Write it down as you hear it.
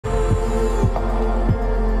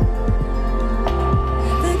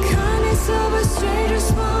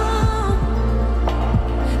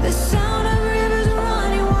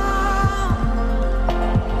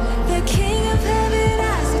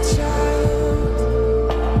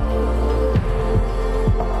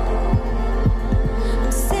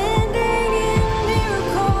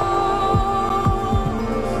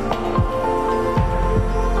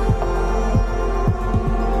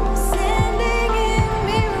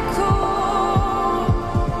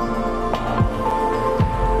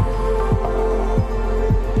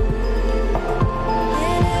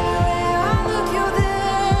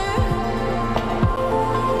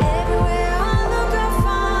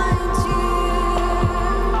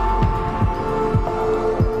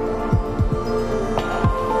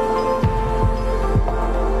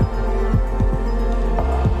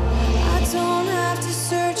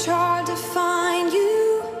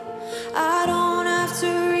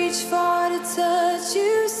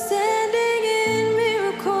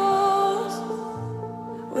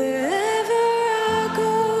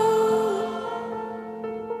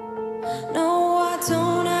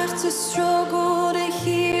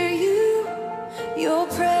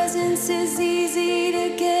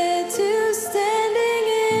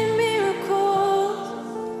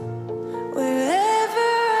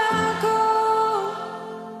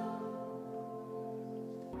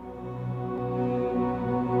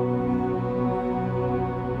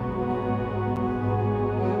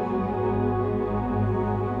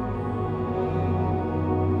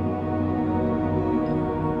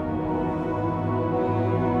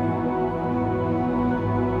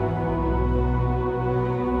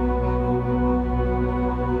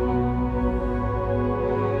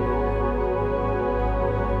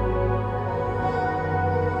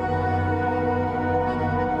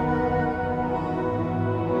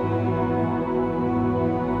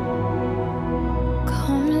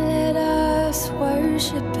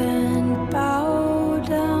worship and bow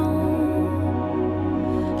down.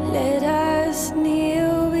 Let us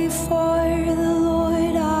kneel before the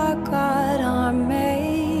Lord our God, our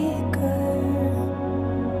Maker.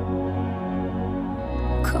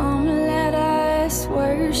 Come, let us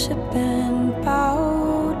worship and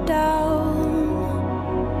bow down.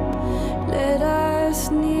 Let us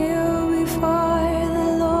kneel before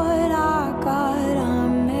the Lord our God, our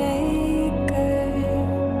Maker.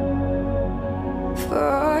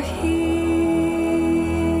 For He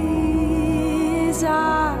is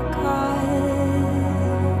our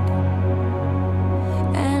God,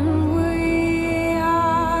 and we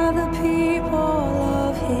are the people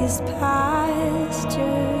of His pasture,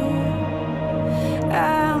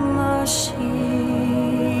 and the sheep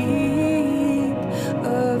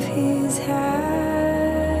of His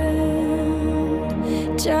hand,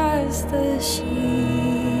 just the sheep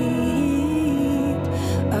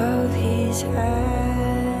of His hand.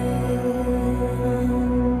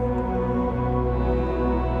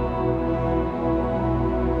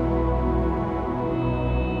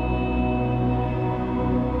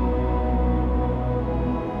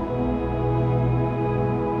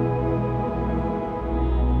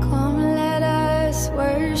 Come, let us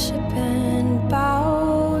worship and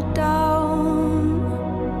bow down.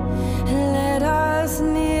 Let us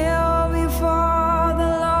kneel before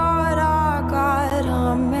the Lord our God,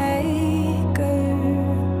 our Maker.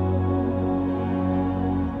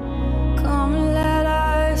 Come, let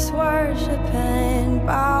us worship and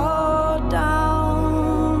bow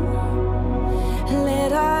down.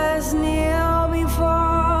 Let us kneel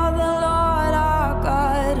before the Lord our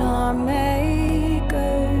God, our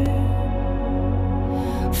Maker.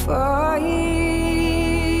 For He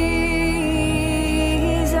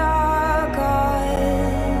is our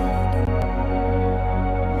God,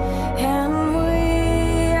 and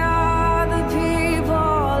we are the people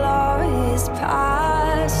of His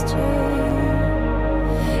pasture,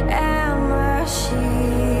 and the sheep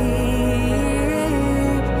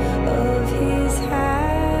of His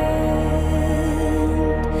hand,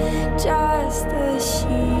 just the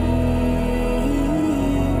sheep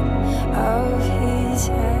of His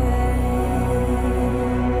hand.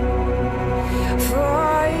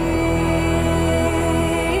 For He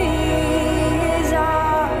is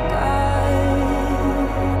our God,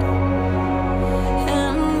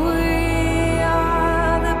 and we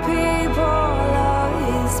are the people of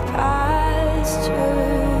His pasture,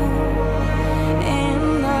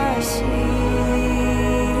 and the sheep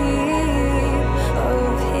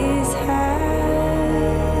of His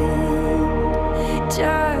hand,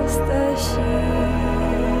 just the sheep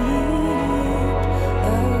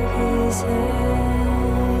of His hand.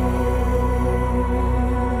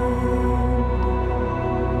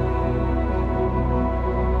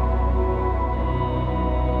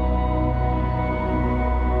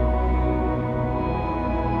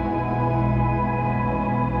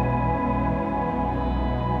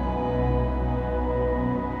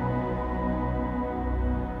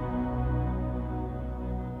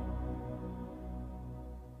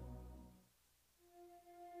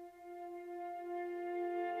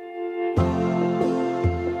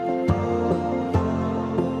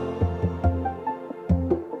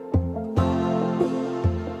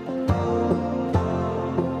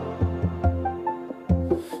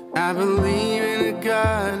 I believe in a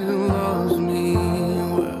God who loves me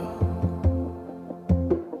well,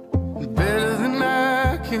 better than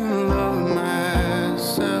I can love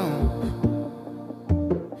myself.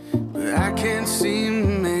 But I can't seem to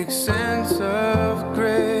make sense of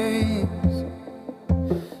grace,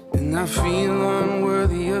 and I feel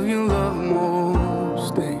unworthy of your love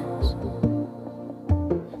most days.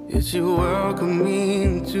 Yet you welcome me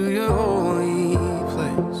into your holy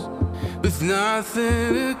place. With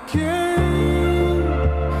nothing to gain,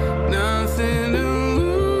 nothing to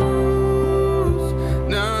lose,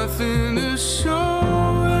 nothing to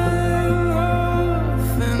show, and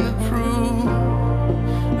nothing to prove.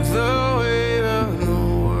 The weight of the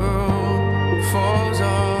world falls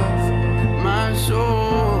off my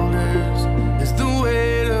shoulders as the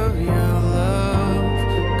weight of your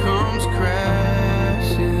love comes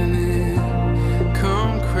crashing in,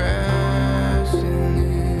 come crashing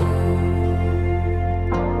in.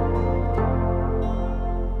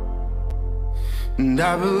 And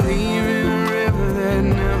I believe in a river that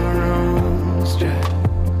never runs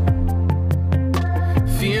dry.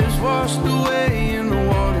 Fears washed away in the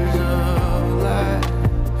waters of life.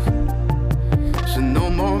 So no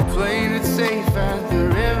more playing it safe at the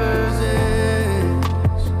river's edge.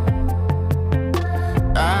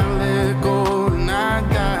 I let go and I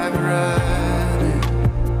dive right in.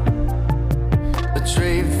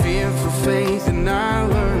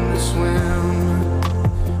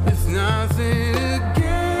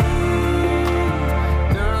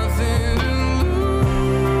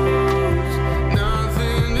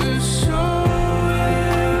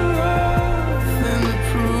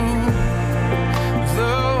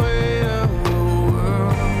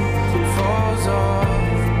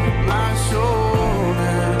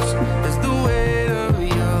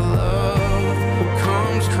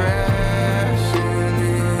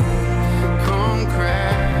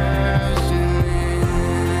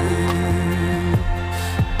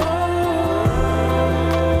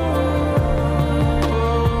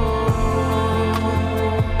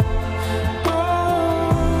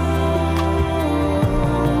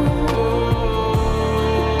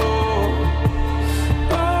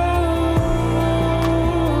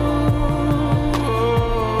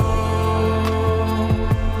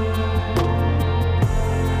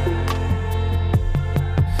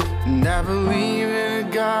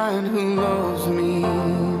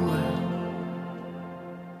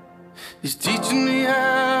 teaching me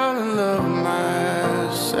how to love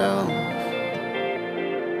myself,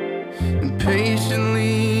 and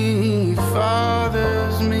patiently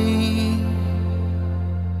fathers me.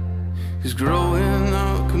 'Cause growing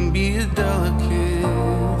up can be a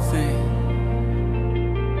delicate thing,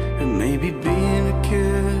 and maybe being a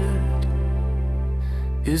kid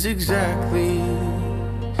is exactly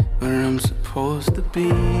where I'm supposed to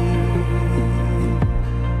be.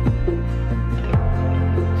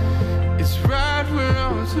 It's right where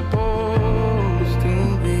I'm supposed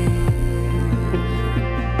to be.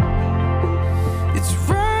 It's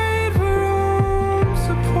right where I'm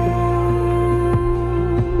supposed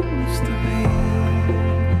to be.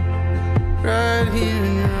 Right here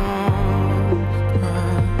in your arms,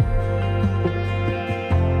 God.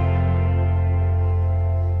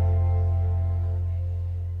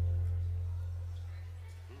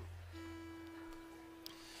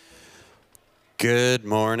 Good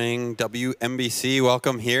morning, WMBC.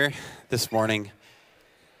 Welcome here this morning.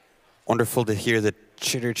 Wonderful to hear the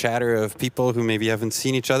chitter chatter of people who maybe haven't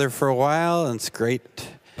seen each other for a while, and it's great.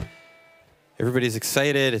 Everybody's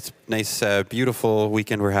excited. It's a nice, beautiful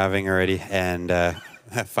weekend we're having already, and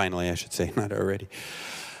finally, I should say, not already.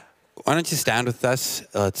 Why don't you stand with us?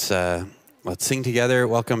 Let's sing together.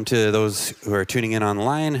 Welcome to those who are tuning in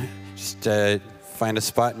online. Just find a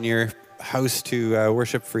spot in your house to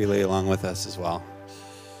worship freely along with us as well.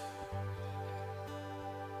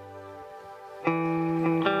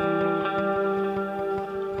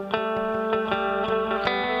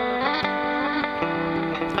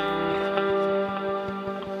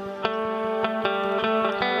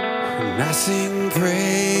 And I sing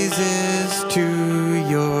praises to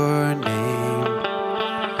your name,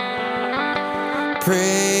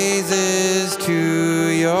 praises to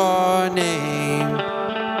your name.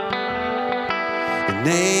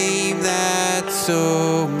 Name that's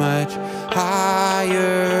so much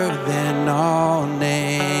higher than all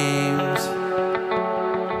names.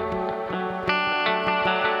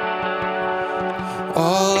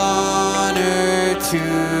 All honor to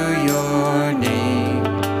your name.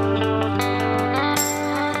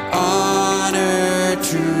 Honor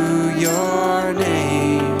to your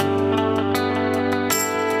name.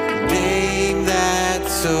 Name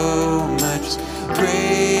that's so much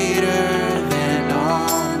greater.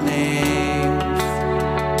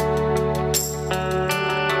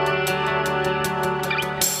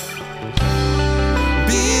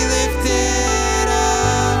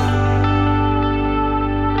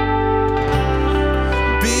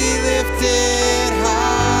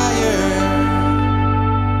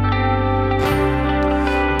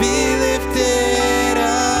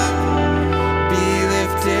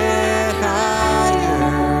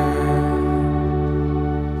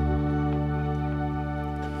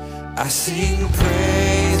 I sing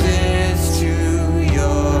praises to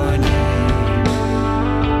your name,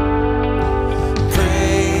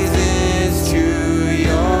 praises to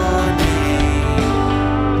your name,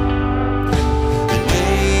 the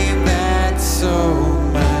name that's so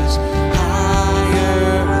much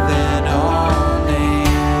higher than all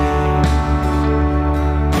names.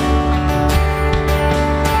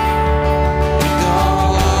 And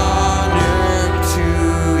all honor to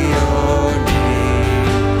your name.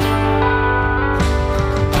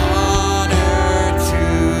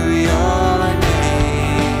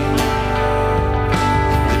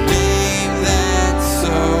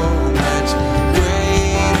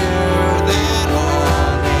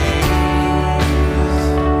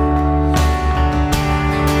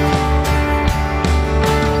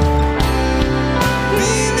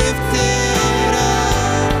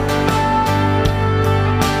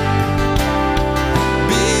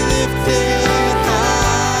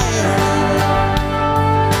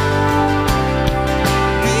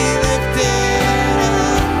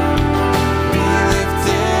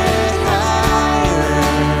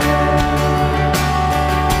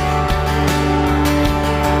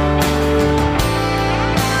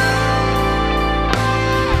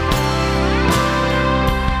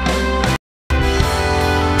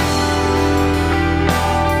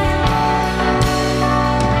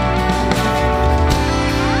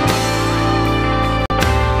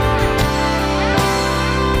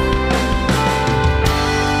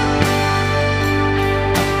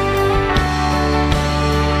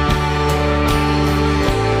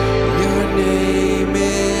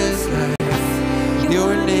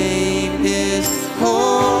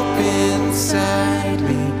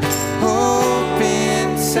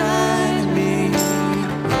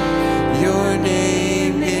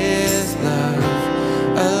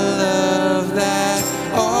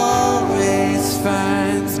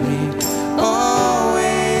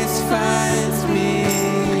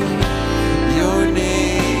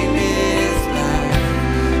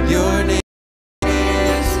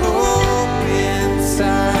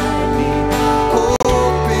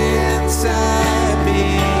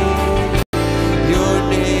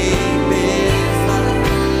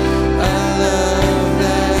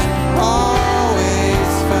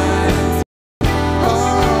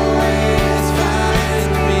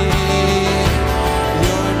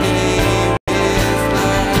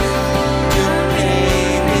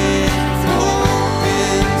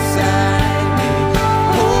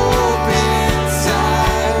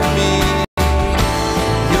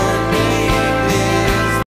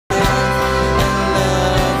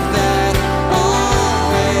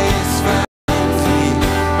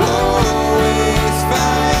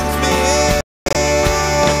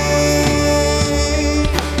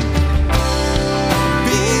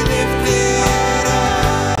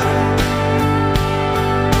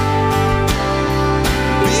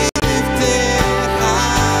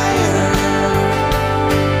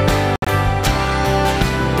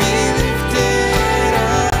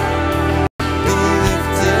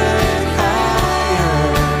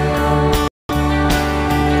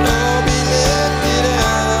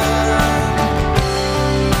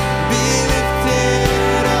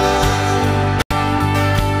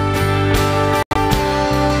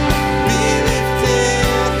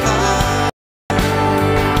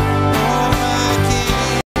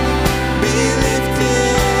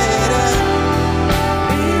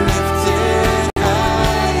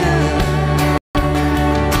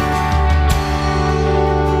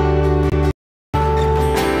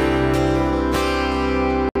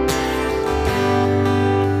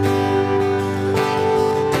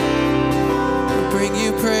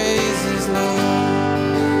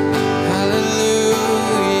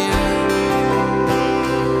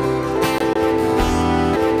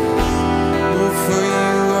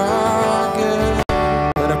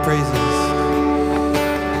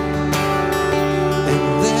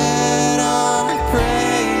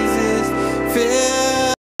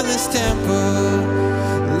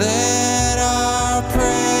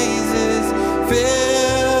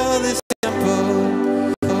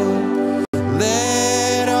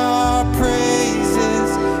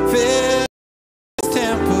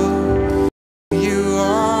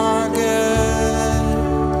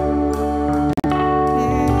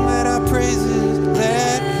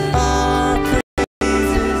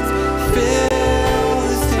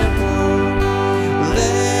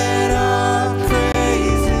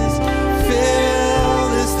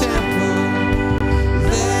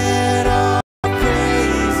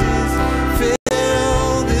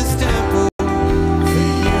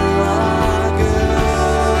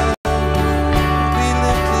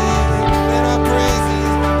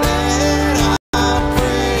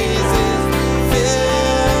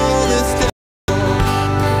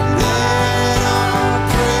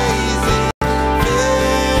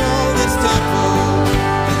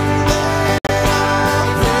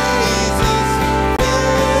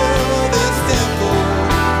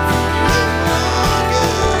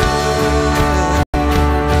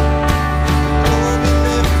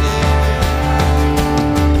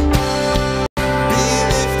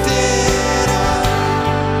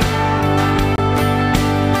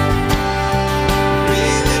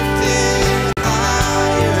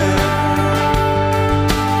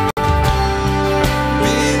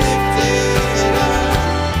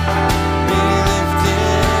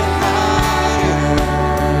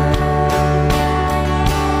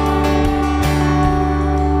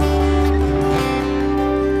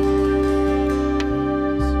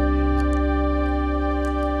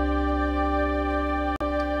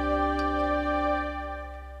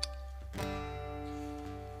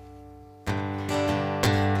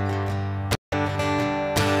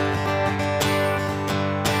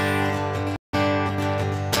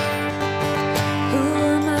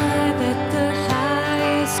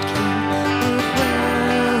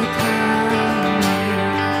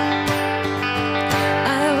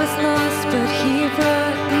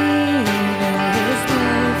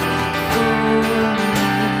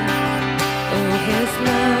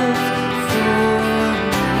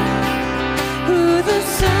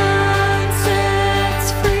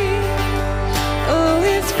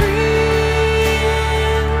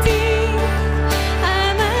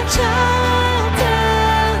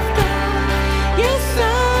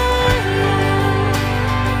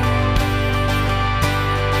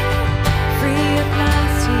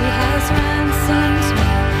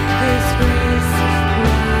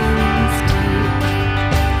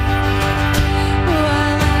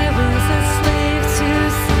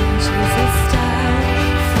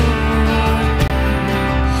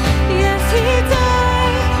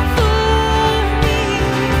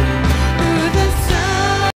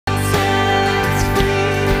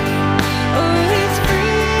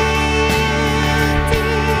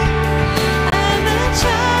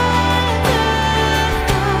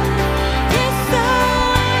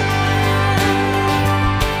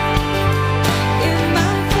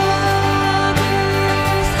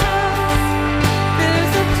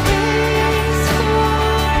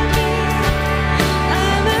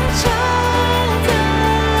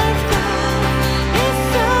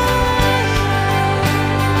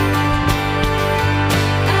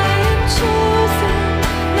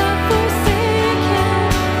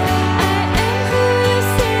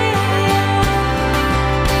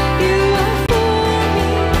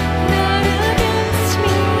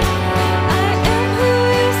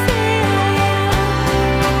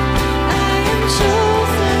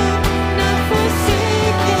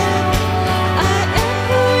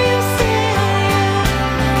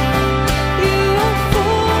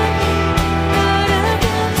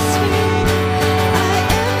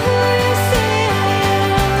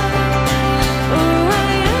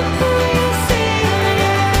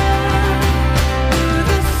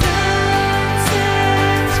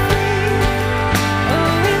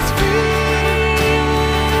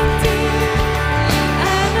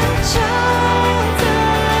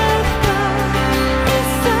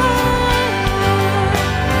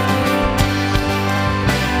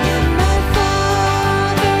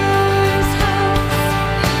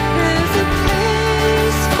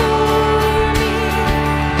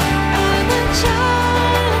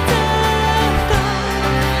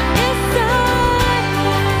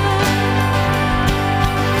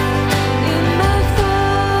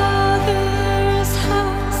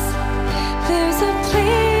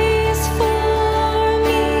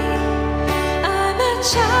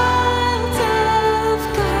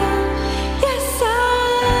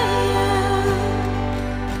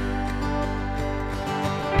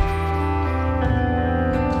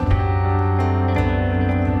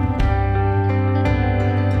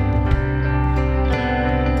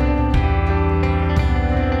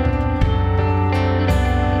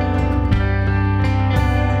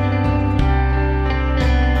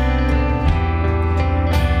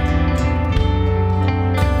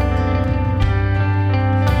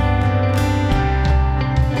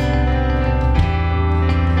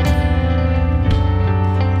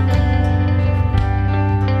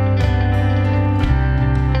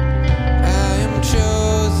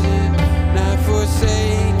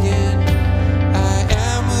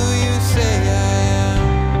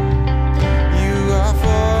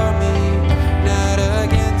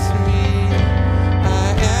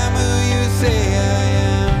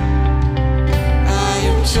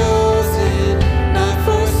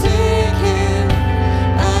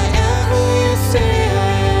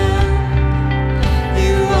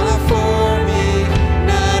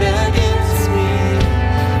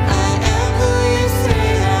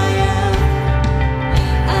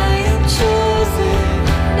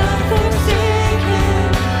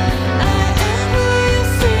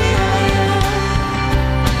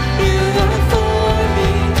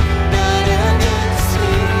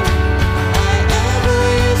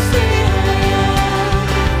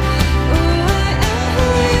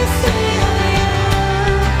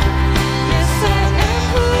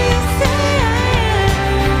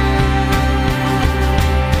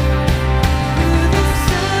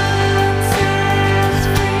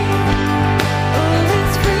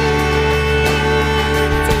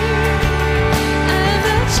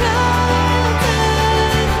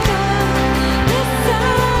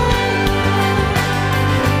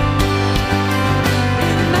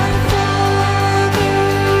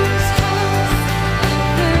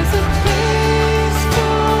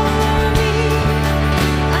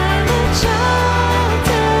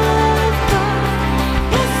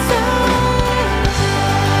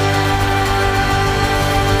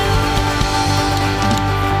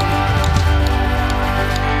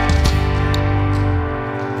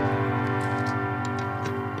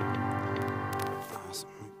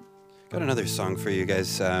 Got another song for you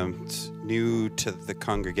guys. It's new to the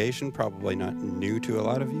congregation, probably not new to a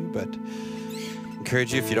lot of you, but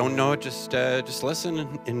encourage you, if you don't know it, just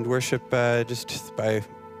listen and worship just by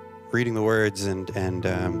reading the words and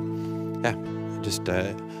just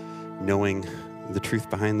knowing the truth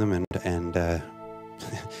behind them and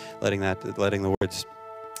letting the words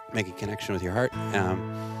make a connection with your heart.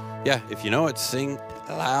 If you know it, sing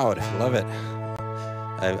loud. Love it.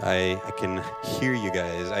 I can hear you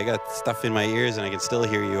guys. I got stuff in my ears and I can still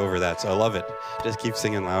hear you over that, so I love it. Just keep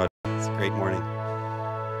singing loud. It's a great morning.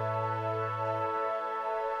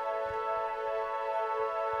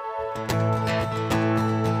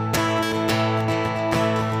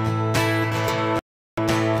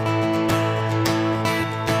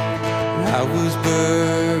 I was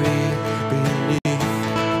buried beneath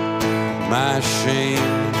my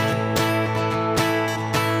shame.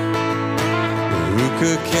 Who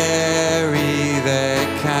could carry that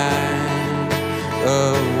kind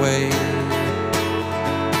of weight?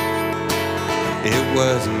 It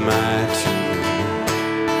was my turn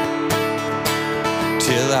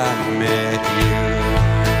till I met you.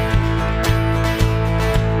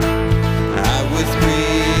 I was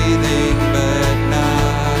breathing but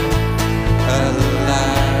not alive.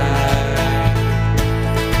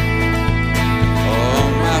 All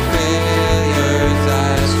my failures I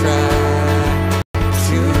tried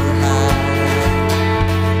to hide.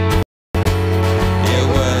 It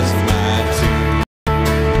was my turn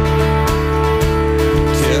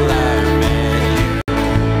till I met you.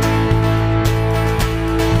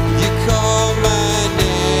 You called my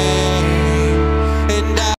name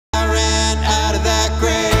and I ran out of that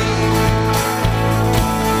grave,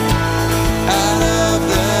 out of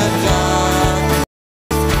the dark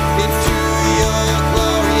into your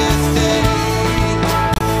glorious day.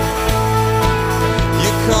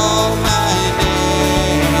 You called my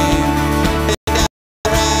name and I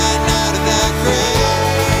ran out of that grave,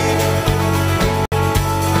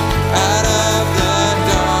 out of the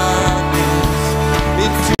darkness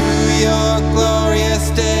into your glorious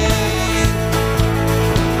day.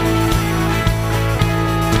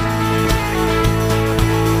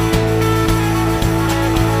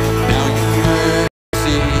 Now your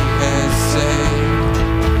mercy has saved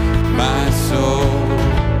my soul.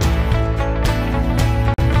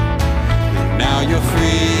 Now your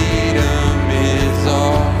freedom is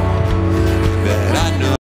all that I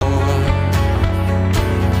know.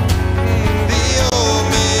 The old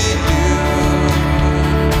man knew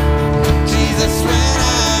Jesus when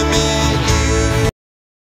I met you.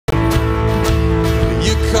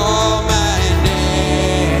 You called my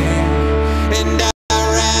name and I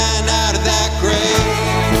ran out of that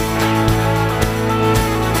grave,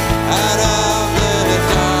 out of the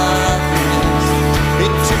darkness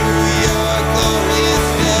into your glorious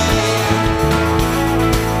day.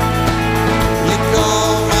 You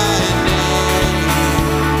called my name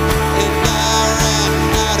and I ran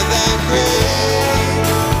out of that grave,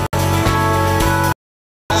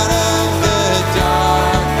 out of the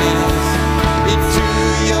darkness into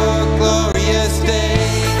your glorious day.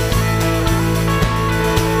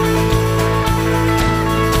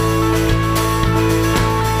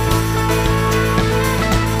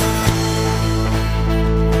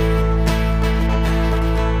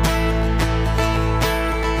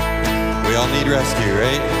 We all need rescue,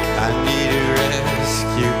 right? I need a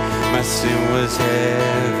rescue. My sin was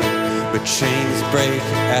heavy, but chains break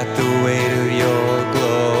at the weight of your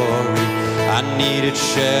glory. I needed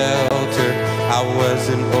shelter. I was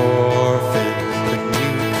an orphan, but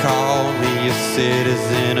you called me a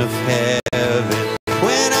citizen of heaven.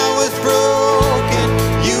 When I was broken,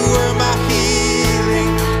 you were my healing.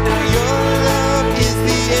 Now your love is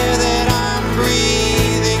the air that I'm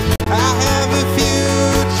breathing. I have a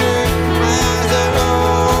future, my eyes are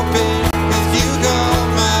open, 'cause you called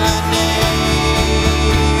my name.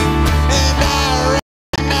 And I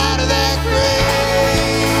ran out of that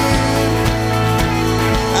grave,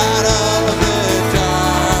 out of the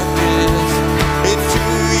darkness into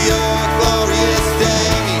your glorious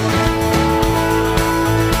day.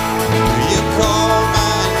 You called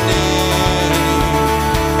my name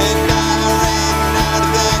and I ran out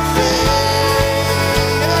of that grave,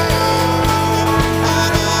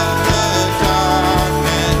 out of the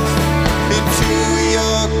darkness into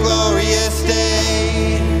your glorious day.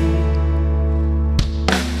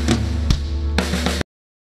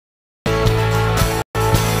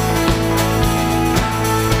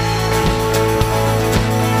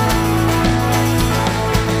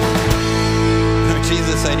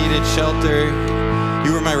 Jesus, I needed shelter.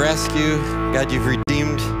 You were my rescue. God, you've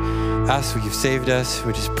redeemed us. You've saved us.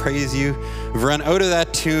 We just praise you. We've run out of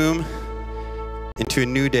that tomb. into a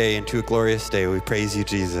new day, into a glorious day. We praise you,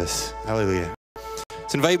 Jesus. Hallelujah.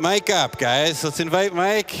 Let's invite Mike up, guys. Let's invite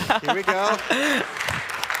Mike. Here we go.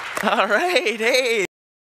 All right. Hey.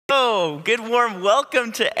 Oh, good warm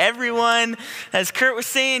welcome to everyone. As Kurt was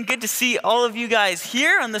saying, good to see all of you guys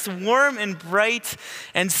here on this warm and bright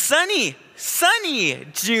and sunny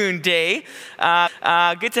June day.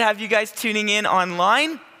 Good to have you guys tuning in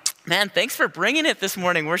online. Man, thanks for bringing it this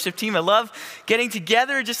morning, worship team. I love getting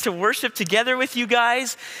together just to worship together with you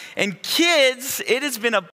guys. And kids, it has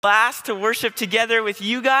been a blast to worship together with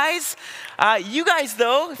you guys. You guys,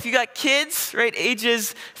 though, if you got kids, right,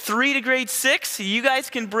 ages 3 to grade 6, you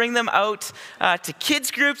guys can bring them out to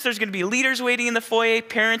kids groups. There's going to be leaders waiting in the foyer.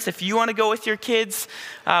 Parents, if you want to go with your kids,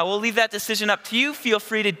 we'll leave that decision up to you. Feel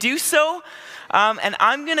free to do so. And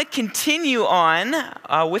I'm going to continue on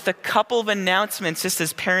with a couple of announcements just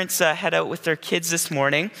as parents head out with their kids this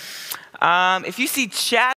morning. If you see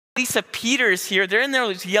Chad, Lisa Peters here, they're in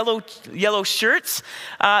those yellow shirts.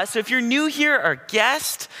 So if you're new here or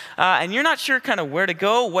guest and you're not sure kind of where to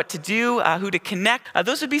go, what to do, who to connect,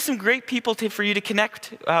 those would be some great people for you to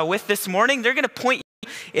connect with this morning. They're going to point you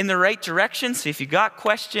in the right direction. So if you got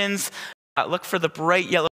questions, look for the bright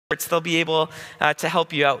yellow shirts. They'll be able to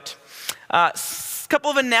help you out. Couple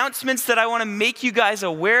of announcements that I want to make you guys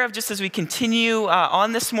aware of just as we continue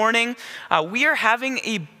on this morning. We are having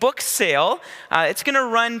a book sale. It's going to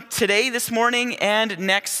run today, this morning, and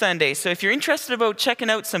next Sunday. So if you're interested about checking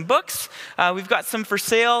out some books, we've got some for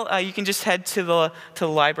sale. You can just head to the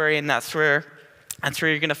library, and that's where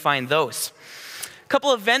you're going to find those.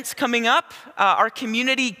 Couple events coming up. Our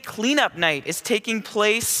community cleanup night is taking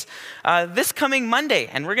place this coming Monday,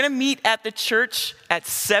 and we're going to meet at the church at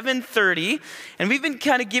 7:30. And we've been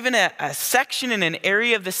kind of given a section in an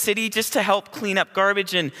area of the city just to help clean up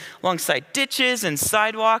garbage and alongside ditches and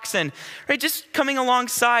sidewalks, and right, just coming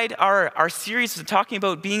alongside our series of talking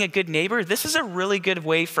about being a good neighbor. This is a really good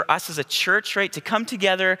way for us as a church, right, to come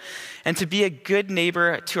together and to be a good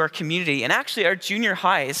neighbor to our community. And actually, our junior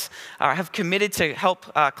highs have committed to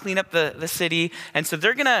help clean up the city, and so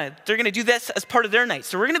they're gonna do this as part of their night.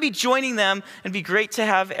 So we're gonna be joining them, and it'd be great to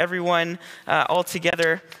have everyone all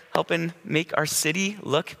together helping make our city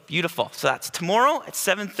look beautiful. So that's tomorrow at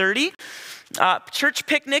 7:30. Church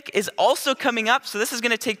picnic is also coming up. So this is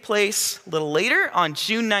going to take place a little later on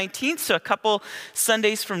June 19th. So a couple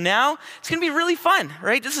Sundays from now. It's going to be really fun,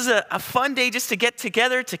 right? This is a fun day just to get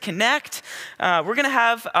together, to connect. We're going to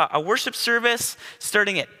have a worship service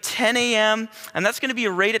starting at 10 a.m. And that's going to be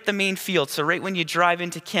right at the main field. So right when you drive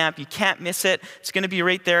into camp, you can't miss it. It's going to be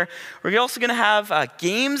right there. We're also going to have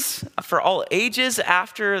games for all ages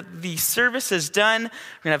after the service is done. We're going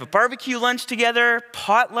to have a barbecue lunch together,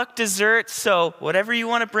 potluck desserts. So whatever you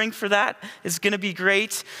want to bring for that is going to be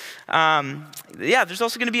great. There's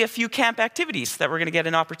also going to be a few camp activities that we're going to get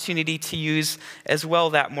an opportunity to use as well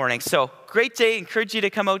that morning. So great day. Encourage you to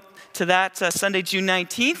come out to that Sunday, June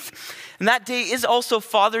 19th. And that day is also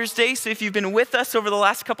Father's Day. So if you've been with us over the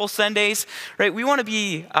last couple Sundays, right, we want to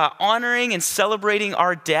be honoring and celebrating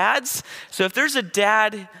our dads. So if there's a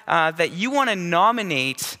dad that you want to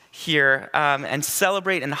nominate here and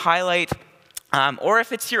celebrate and highlight, or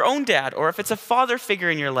if it's your own dad, or if it's a father figure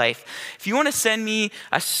in your life, if you want to send me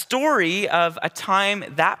a story of a time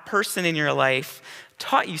that person in your life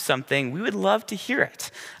taught you something, we would love to hear it.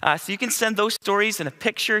 So you can send those stories and a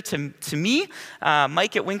picture to me,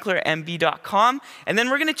 Mike at winklermb.com, and then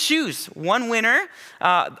we're going to choose one winner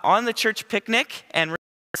on the church picnic, and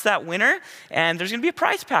that winner, and there's going to be a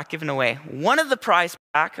prize pack given away. One of the prize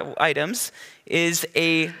pack items is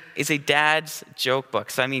a dad's joke book.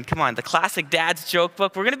 So I mean, come on, the classic dad's joke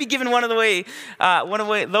book. We're going to be giving one of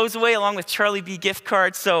those away along with Charlie B gift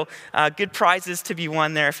cards. So good prizes to be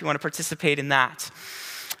won there if you want to participate in that.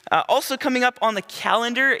 Also coming up on the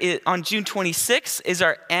calendar on June 26th is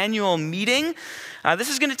our annual meeting. This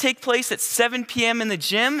is going to take place at 7 p.m. in the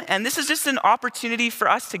gym, and this is just an opportunity for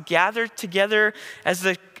us to gather together as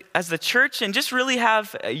the church and just really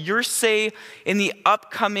have your say in the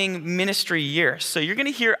upcoming ministry year. So you're going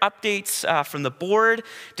to hear updates from the board,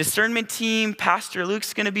 discernment team, Pastor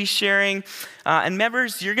Luke's going to be sharing, and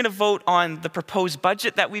members, you're going to vote on the proposed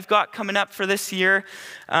budget that we've got coming up for this year,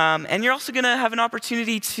 and you're also going to have an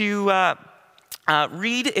opportunity to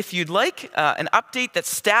read, if you'd like, an update that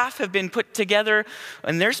staff have been put together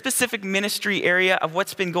in their specific ministry area of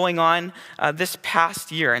what's been going on this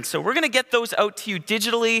past year. And so we're going to get those out to you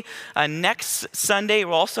digitally next Sunday.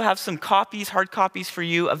 We'll also have some copies, hard copies for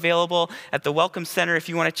you available at the Welcome Center if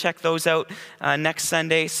you want to check those out next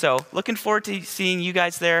Sunday. So looking forward to seeing you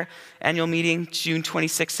guys there. Annual meeting, June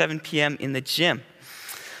 26, 7 p.m. in the gym.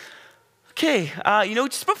 Okay,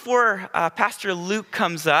 just before Pastor Luke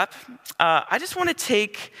comes up, I just want to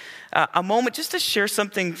take a moment just to share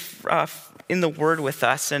something in the Word with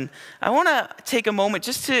us. And I want to take a moment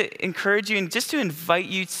just to encourage you and just to invite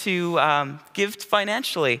you to give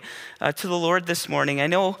financially to the Lord this morning. I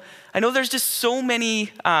know there's just so many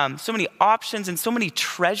options and so many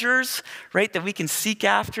treasures, right, that we can seek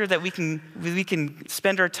after, that we can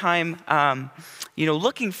spend our time,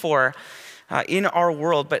 looking for. In our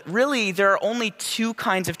world, but really there are only two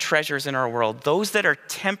kinds of treasures in our world, those that are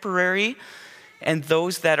temporary and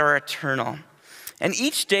those that are eternal. And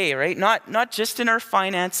each day, right, not just in our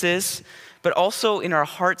finances, but also in our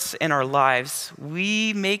hearts and our lives,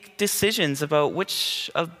 we make decisions about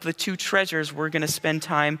which of the two treasures we're going to spend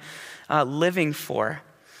time living for.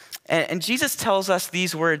 And Jesus tells us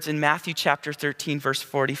these words in Matthew chapter 13, verse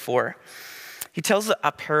 44. He tells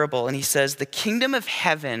a parable and he says, "The kingdom of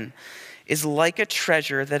heaven is like a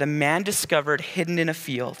treasure that a man discovered hidden in a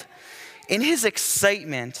field. In his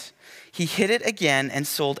excitement, he hid it again and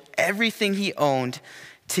sold everything he owned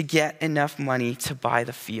to get enough money to buy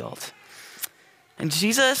the field." And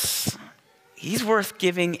Jesus, he's worth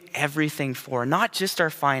giving everything for, not just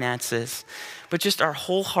our finances, but just our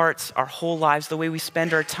whole hearts, our whole lives, the way we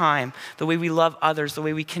spend our time, the way we love others, the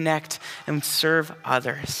way we connect and serve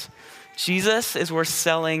others. Jesus is worth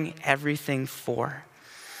selling everything for.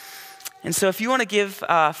 And so if you want to give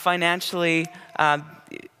financially,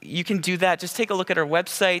 you can do that. Just take a look at our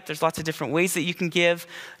website. There's lots of different ways that you can give.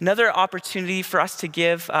 Another opportunity for us to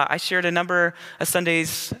give, I shared a number of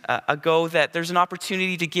Sundays ago that there's an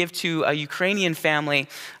opportunity to give to a Ukrainian family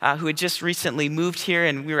who had just recently moved here,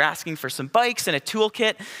 and we were asking for some bikes and a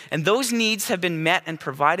toolkit, and those needs have been met and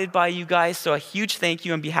provided by you guys, so a huge thank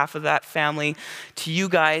you on behalf of that family to you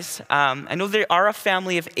guys. I know they are a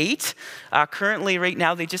family of 8. Currently, right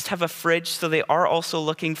now, they just have a fridge, so they are also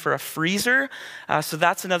looking for a freezer, so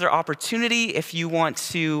that's another opportunity. If you want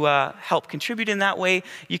to help contribute in that way,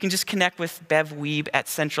 you can just connect with Bev Weeb at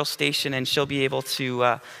Central Station and she'll be able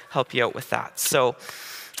to help you out with that. So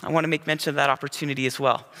I want to make mention of that opportunity as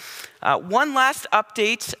well. One last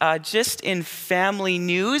update, just in family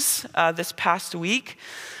news this past week.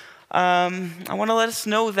 I want to let us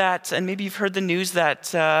know that, and maybe you've heard the news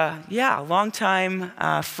that, a longtime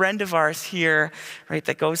friend of ours here, right,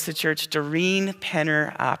 that goes to church, Doreen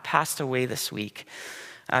Penner, passed away this week.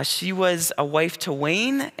 She was a wife to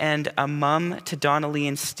Wayne and a mom to Donnelly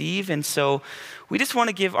and Steve, and so we just want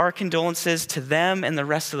to give our condolences to them and the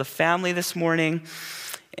rest of the family this morning.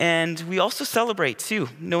 And we also celebrate, too,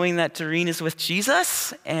 knowing that Doreen is with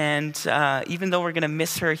Jesus. And even though we're going to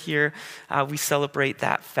miss her here, we celebrate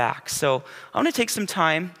that fact. So I want to take some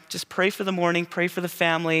time, just pray for the morning, pray for the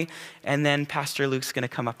family, and then Pastor Luke's going to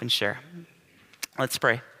come up and share. Let's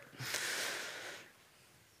pray.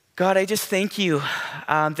 God, I just thank you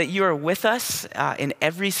that you are with us in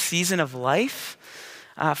every season of life.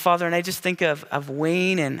 Father, and I just think of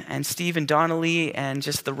Wayne and Steve and Donnelly and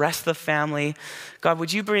just the rest of the family. God,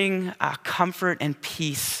 would you bring comfort and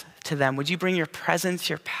peace to them? Would you bring your presence,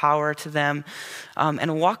 your power to them,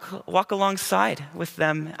 and walk alongside with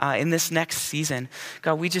them in this next season?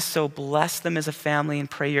 God, we just so bless them as a family and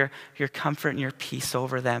pray your comfort and your peace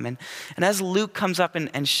over them. And as Luke comes up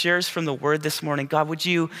and shares from the word this morning, God, would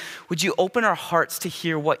you open our hearts to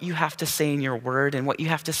hear what you have to say in your word and what you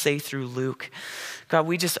have to say through Luke? God,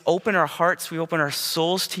 we just open our hearts, we open our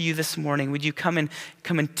souls to you this morning. Would you come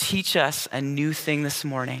and teach us a new thing this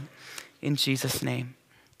morning? In Jesus' name,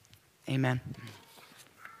 amen.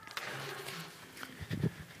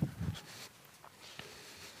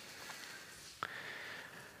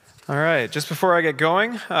 All right, just before I get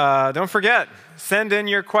going, don't forget, send in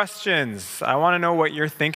your questions. I want to know what you're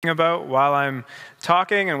thinking about while I'm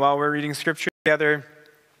talking and while we're reading scripture together.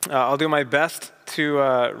 I'll do my best to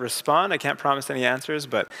respond. I can't promise any answers,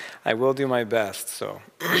 but I will do my best. So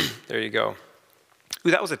there you go.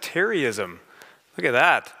 Ooh, that was a Terryism. Look at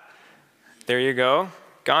that. There you go.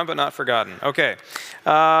 Gone but not forgotten. Okay.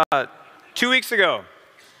 2 weeks ago,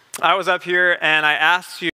 I was up here and I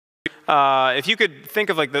asked you if you could think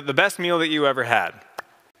of like the best meal that you ever had.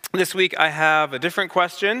 This week I have a different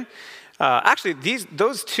question. Actually,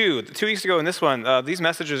 those 2 weeks ago and this one, these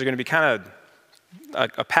messages are going to be kind of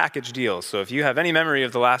a package deal. So if you have any memory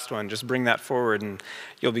of the last one, just bring that forward and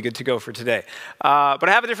you'll be good to go for today. But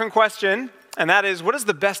I have a different question, and that is, what is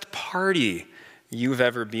the best party you've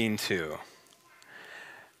ever been to?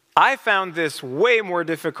 I found this way more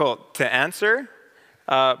difficult to answer,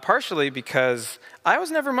 partially because I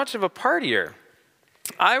was never much of a partier.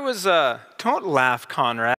 I was, don't laugh,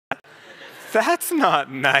 Conrad. That's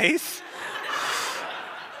not nice.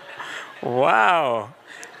 Wow.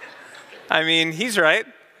 I mean, he's right.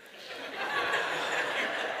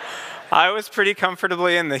 I was pretty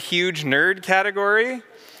comfortably in the huge nerd category.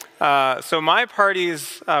 So my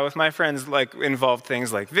parties with my friends involved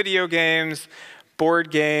things like video games, board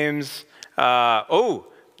games,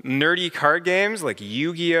 nerdy card games like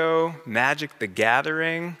Yu-Gi-Oh, Magic the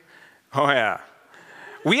Gathering. Oh yeah.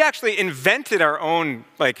 We actually invented our own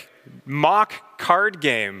mock card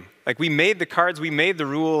game. We made the cards, we made the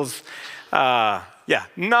rules. Yeah,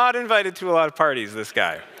 not invited to a lot of parties, this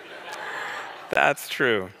guy. That's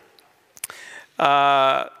true.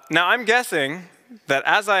 Now I'm guessing that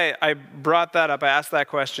as I brought that up, I asked that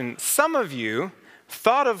question, some of you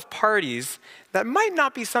thought of parties that might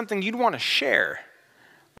not be something you'd want to share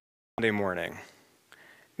Monday morning.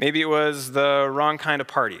 Maybe it was the wrong kind of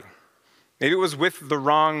party. Maybe it was with the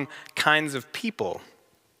wrong kinds of people.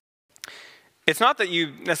 It's not that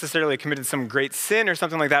you necessarily committed some great sin or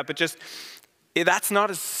something like that, but just that's not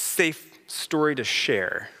a safe story to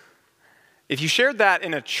share. If you shared that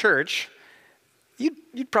in a church,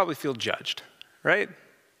 you'd probably feel judged, right?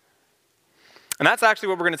 And that's actually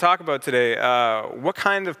what we're going to talk about today. What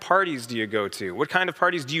kind of parties do you go to? What kind of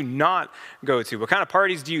parties do you not go to? What kind of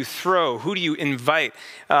parties do you throw? Who do you invite?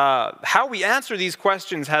 How we answer these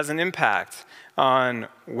questions has an impact on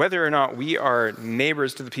whether or not we are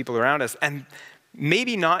neighbors to the people around us, and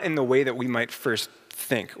maybe not in the way that we might first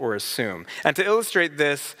think or assume. And to illustrate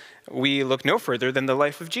this, we look no further than the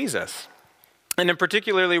life of Jesus. And in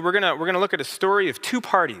particularly, we're gonna look at a story of two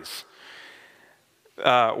parties.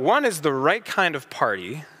 One is the right kind of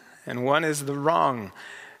party, and one is the wrong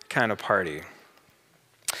kind of party.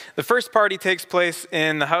 The first party takes place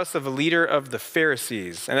in the house of a leader of the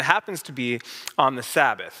Pharisees, and it happens to be on the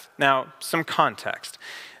Sabbath. Now, some context.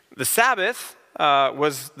 The Sabbath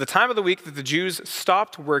was the time of the week that the Jews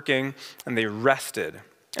stopped working and they rested.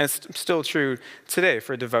 And it's still true today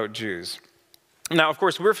for devout Jews. Now, of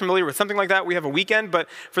course, we're familiar with something like that. We have a weekend, but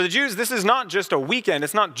for the Jews, this is not just a weekend.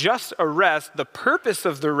 It's not just a rest. The purpose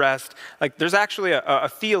of the rest, there's actually a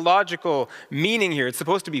theological meaning here. It's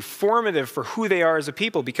supposed to be formative for who they are as a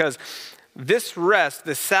people, because this rest,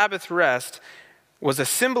 this Sabbath rest, was a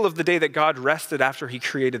symbol of the day that God rested after he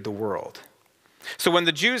created the world. So when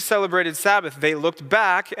the Jews celebrated Sabbath, they looked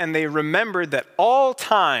back and they remembered that all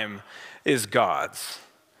time is God's,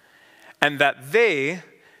 and that they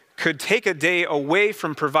could take a day away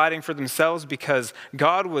from providing for themselves because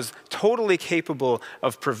God was totally capable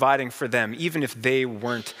of providing for them, even if they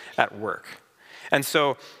weren't at work. And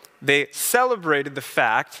so they celebrated the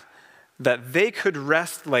fact that they could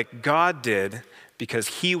rest like God did because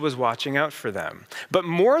he was watching out for them. But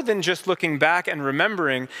more than just looking back and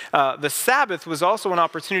remembering, the Sabbath was also an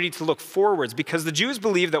opportunity to look forwards, because the Jews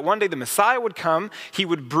believed that one day the Messiah would come, he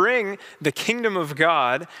would bring the kingdom of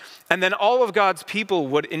God, and then all of God's people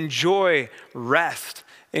would enjoy rest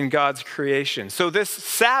in God's creation. So this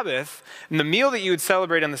Sabbath, and the meal that you would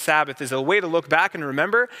celebrate on the Sabbath, is a way to look back and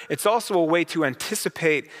remember. It's also a way to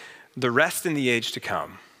anticipate the rest in the age to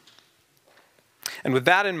come. And with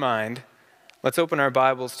that in mind, let's open our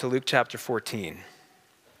Bibles to Luke chapter 14.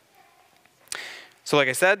 So like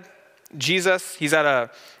I said, Jesus, he's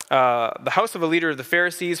at the house of a leader of the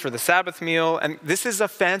Pharisees for the Sabbath meal, and this is a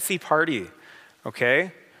fancy party,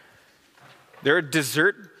 okay? There are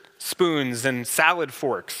dessert spoons and salad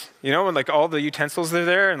forks, and all the utensils are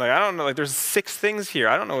there, and I don't know, there's 6 things here.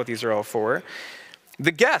 I don't know what these are all for.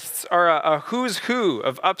 The guests are a who's who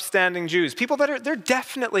of upstanding Jews, people that they're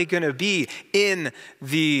definitely going to be in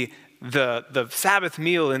the Sabbath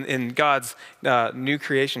meal in God's new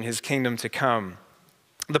creation, his kingdom to come.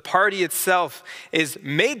 The party itself is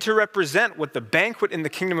made to represent what the banquet in the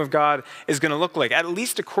kingdom of God is going to look like, at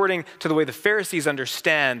least according to the way the Pharisees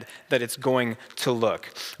understand that it's going to look.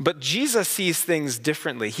 But Jesus sees things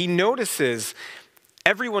differently. He notices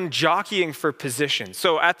everyone jockeying for position.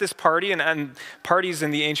 So at this party, and parties in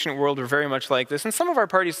the ancient world were very much like this, and some of our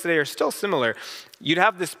parties today are still similar. You'd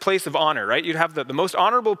have this place of honor, right? You'd have the most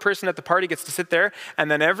honorable person at the party gets to sit there, and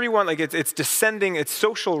then everyone, it's descending, it's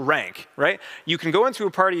social rank, right? You can go into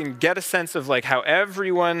a party and get a sense of how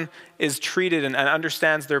everyone is treated and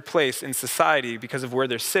understands their place in society because of where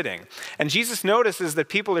they're sitting. And Jesus notices that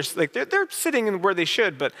people are they're sitting where they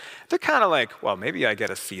should, but they're kind of well, maybe I get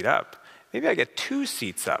a seat up. Maybe I get 2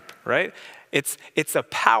 seats up, right? It's a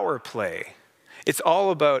power play. It's all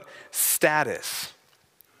about status.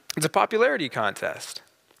 It's a popularity contest.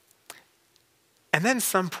 And then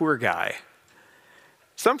some poor guy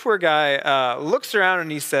looks around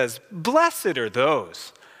and he says, "Blessed are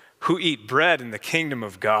those who eat bread in the kingdom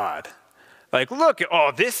of God." Look,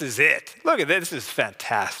 this is it. Look at this is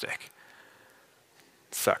fantastic.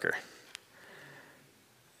 Sucker.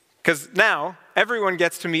 Because now everyone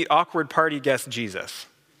gets to meet awkward party guest Jesus.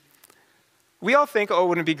 We all think, oh,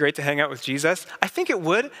 wouldn't it be great to hang out with Jesus? I think it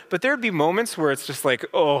would, but there'd be moments where it's just like,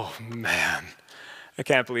 oh man, I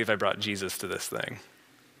can't believe I brought Jesus to this thing.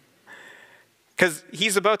 Because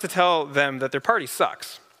he's about to tell them that their party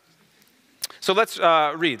sucks. So let's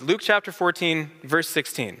read Luke chapter 14, verse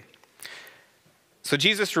 16. So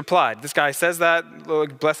Jesus replied, this guy says that,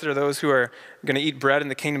 blessed are those who are going to eat bread in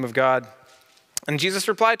the kingdom of God. And Jesus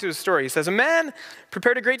replied to his story. He says, a man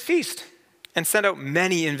prepared a great feast and sent out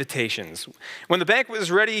many invitations. When the banquet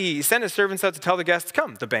was ready, he sent his servants out to tell the guests,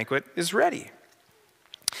 come, the banquet is ready.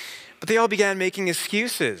 But they all began making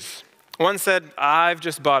excuses. One said, I've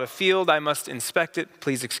just bought a field, I must inspect it,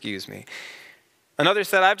 please excuse me. Another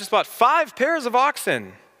said, I've just bought 5 pairs of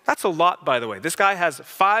oxen. That's a lot, by the way. This guy has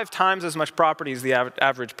 5 times as much property as the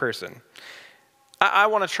average person. I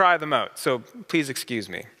want to try them out, so please excuse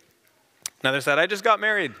me. Another said, I just got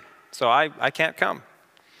married, so I can't come.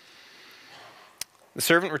 The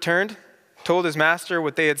servant returned, told his master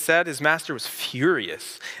what they had said. His master was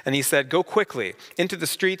furious, and he said, go quickly into the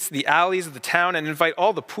streets, the alleys of the town, and invite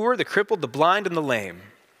all the poor, the crippled, the blind, and the lame.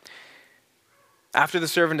 After the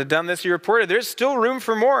servant had done this, he reported, there's still room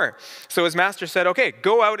for more. So his master said, okay,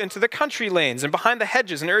 go out into the country lanes and behind the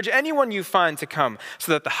hedges and urge anyone you find to come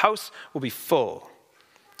so that the house will be full.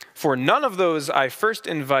 For none of those I first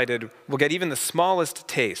invited will get even the smallest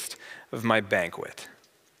taste of my banquet.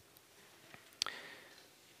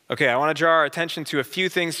 Okay, I want to draw our attention to a few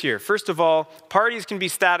things here. First of all, parties can be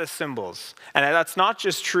status symbols. And that's not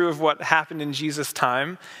just true of what happened in Jesus'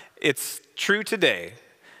 time. It's true today.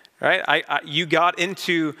 Right? You got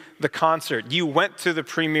into the concert. You went to the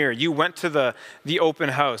premiere. You went to the open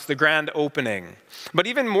house, the grand opening. But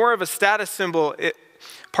even more of a status symbol,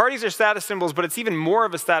 parties are status symbols, but it's even more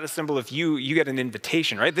of a status symbol if you get an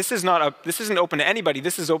invitation, right? This isn't open to anybody.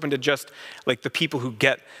 This is open to just like the people who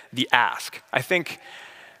get the ask. I think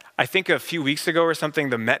a few weeks ago or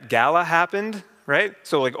something, the Met Gala happened, right?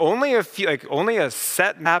 So only a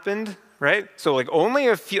set happened. Right? So only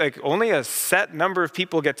a set number of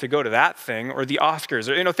people get to go to that thing, or the Oscars,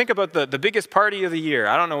 or think about the biggest party of the year.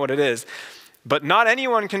 I don't know what it is, but not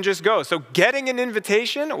anyone can just go. So getting an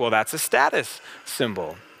invitation, well, that's a status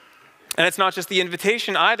symbol. And it's not just the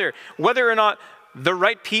invitation either. Whether or not the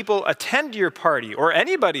right people attend your party or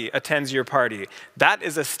anybody attends your party, that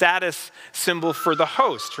is a status symbol for the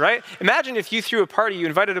host, right? Imagine if you threw a party, you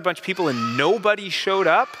invited a bunch of people and nobody showed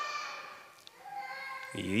up.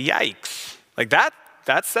 Yikes.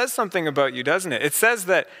 That says something about you, doesn't it? It says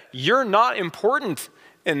that you're not important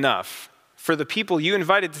enough for the people you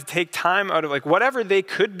invited to take time out of, whatever they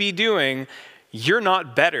could be doing, you're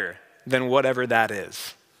not better than whatever that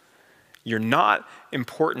is. You're not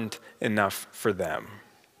important enough for them.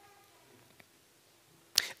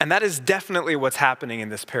 And that is definitely what's happening in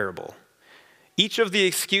this parable. Each of the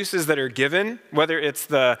excuses that are given, whether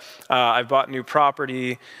it's I've bought new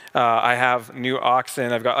property, I have new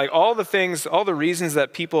oxen, I've got all the things, all the reasons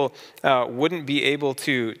that people wouldn't be able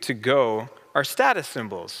to go are status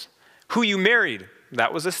symbols. Who you married,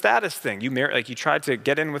 that was a status thing. You tried to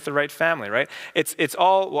get in with the right family, right? It's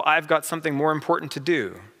all, well, I've got something more important to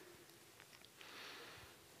do.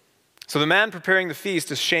 So the man preparing the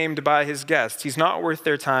feast is shamed by his guests. He's not worth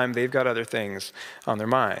their time. They've got other things on their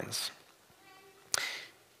minds.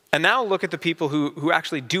 And now look at the people who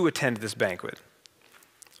actually do attend this banquet.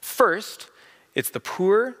 First, it's the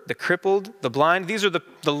poor, the crippled, the blind. These are the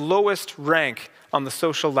lowest rank on the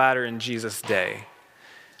social ladder in Jesus' day.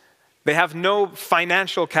 They have no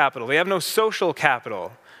financial capital. They have no social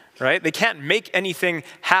capital, right? They can't make anything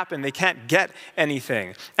happen. They can't get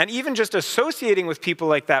anything. And even just associating with people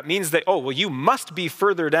like that means that, oh, well, you must be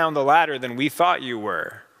further down the ladder than we thought you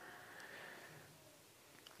were.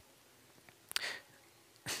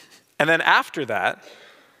 And then after that,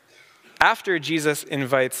 after Jesus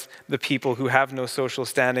invites the people who have no social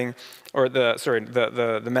standing, or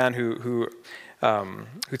the man who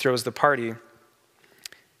throws the party,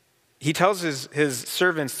 he tells his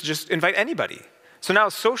servants to just invite anybody. So now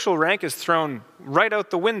social rank is thrown right out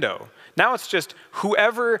the window. Now it's just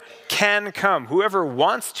whoever can come, whoever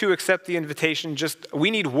wants to accept the invitation, we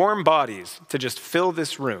need warm bodies to just fill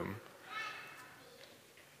this room.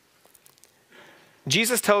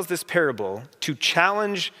 Jesus tells this parable to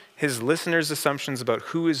challenge his listeners' assumptions about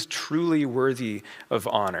who is truly worthy of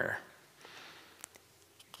honor.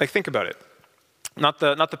 Think about it. Not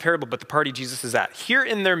the parable, but the party Jesus is at. Here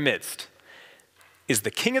in their midst is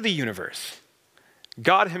the King of the universe,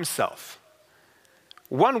 God himself.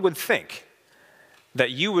 One would think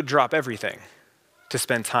that you would drop everything to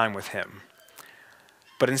spend time with him.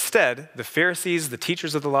 But instead, the Pharisees, the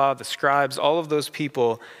teachers of the law, the scribes, all of those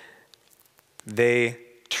people, they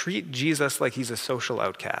treat Jesus like he's a social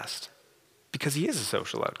outcast, because he is a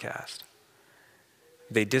social outcast.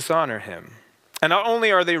 They dishonor him. And not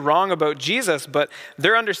only are they wrong about Jesus, but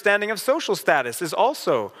their understanding of social status is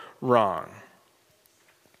also wrong.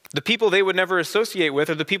 The people they would never associate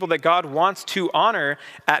with are the people that God wants to honor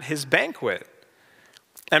at his banquet.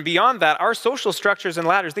 And beyond that, our social structures and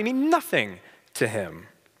ladders, they mean nothing to him.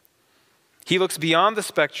 He looks beyond the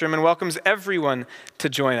spectrum and welcomes everyone to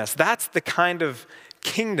join us. That's the kind of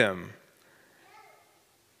kingdom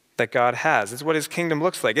that God has. It's what his kingdom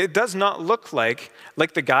looks like. It does not look like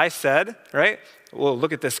the guy said, right? Well,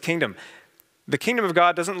 look at this kingdom. The kingdom of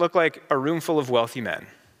God doesn't look like a room full of wealthy men.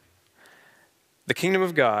 The kingdom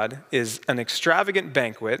of God is an extravagant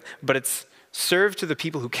banquet, but it's served to the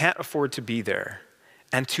people who can't afford to be there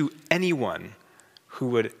and to anyone who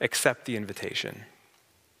would accept the invitation.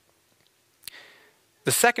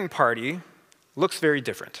 The second party looks very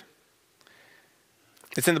different.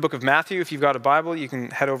 It's in the book of Matthew. If you've got a Bible, you can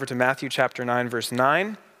head over to Matthew chapter 9, verse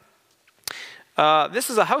 9. This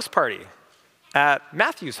is a house party at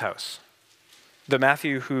Matthew's house, the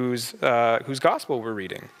Matthew whose gospel we're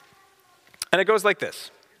reading. And it goes like this,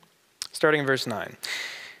 starting in verse 9.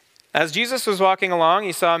 As Jesus was walking along,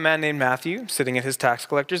 he saw a man named Matthew sitting at his tax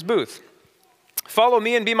collector's booth. "Follow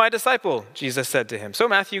me and be my disciple," Jesus said to him. So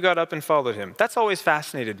Matthew got up and followed him. That's always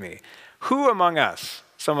fascinated me. Who among us,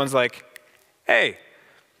 someone's like, "Hey,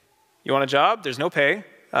 you want a job? There's no pay.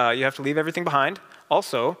 You have to leave everything behind.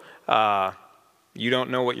 Also, you don't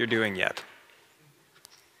know what you're doing yet."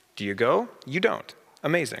 Do you go? You don't.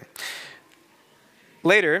 Amazing.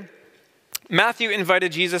 Later, Matthew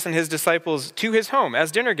invited Jesus and his disciples to his home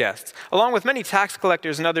as dinner guests, along with many tax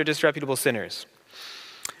collectors and other disreputable sinners.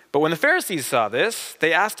 But when the Pharisees saw this,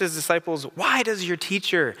 they asked his disciples, "Why does your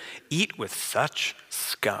teacher eat with such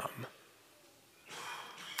scum?"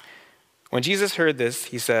 When Jesus heard this,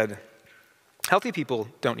 he said, "Healthy people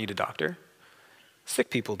don't need a doctor. Sick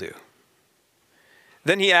people do."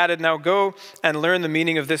 Then he added, "Now go and learn the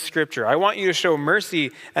meaning of this scripture. I want you to show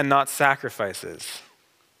mercy and not sacrifices.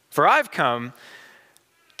 For I've come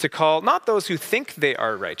to call not those who think they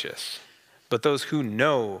are righteous, but those who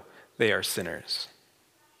know they are sinners."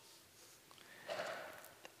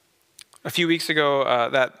 A few weeks ago,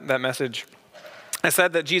 that message, I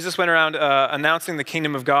said that Jesus went around announcing the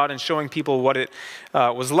kingdom of God and showing people what it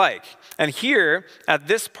was like. And here, at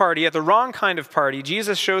this party, at the wrong kind of party,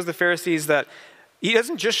 Jesus shows the Pharisees that he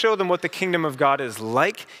doesn't just show them what the kingdom of God is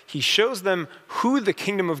like, he shows them who the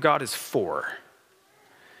kingdom of God is for.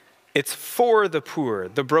 It's for the poor,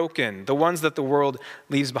 the broken, the ones that the world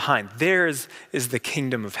leaves behind. Theirs is the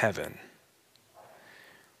kingdom of heaven.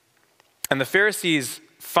 And the Pharisees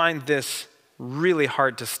find this really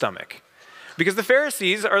hard to stomach. Because the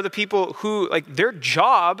Pharisees are the people who, their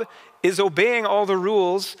job is obeying all the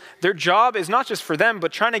rules. Their job is not just for them,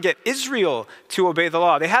 but trying to get Israel to obey the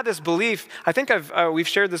law. They had this belief, I think we've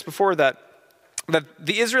shared this before, that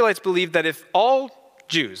the Israelites believed that if all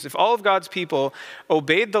Jews, if all of God's people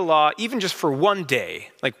obeyed the law, even just for one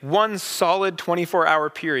day, like one solid 24-hour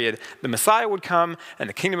period, the Messiah would come and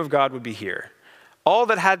the kingdom of God would be here. All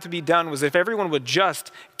that had to be done was if everyone would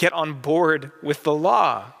just get on board with the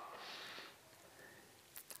law.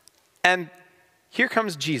 And here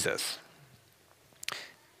comes Jesus,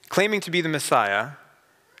 claiming to be the Messiah,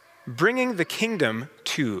 bringing the kingdom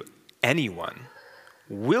to anyone,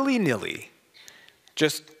 willy-nilly,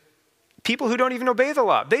 just people who don't even obey the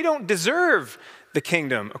law. They don't deserve the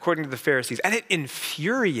kingdom, according to the Pharisees, and it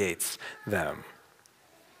infuriates them.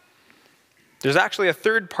 There's actually a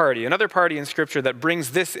third party, another party in Scripture that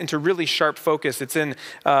brings this into really sharp focus. It's in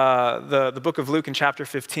the book of Luke in chapter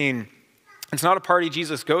 15. It's not a party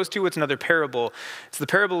Jesus goes to, it's another parable. It's the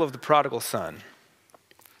parable of the prodigal son.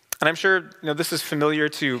 And I'm sure this is familiar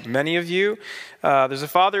to many of you. There's a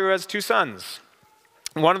father who has two sons.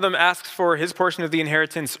 One of them asks for his portion of the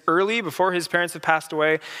inheritance early, before his parents have passed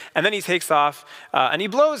away, and then he takes off and he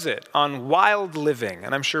blows it on wild living.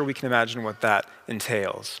 And I'm sure we can imagine what that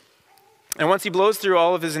entails. And once he blows through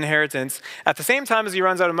all of his inheritance, at the same time as he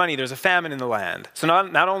runs out of money, there's a famine in the land. So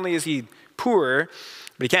not only is he poor,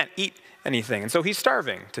 but he can't eat anything. And so he's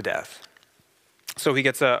starving to death. So he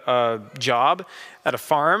gets a job at a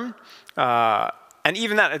farm, and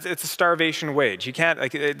even that, it's a starvation wage. He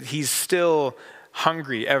can't, he's still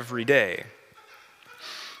hungry every day.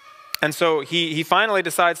 And so he finally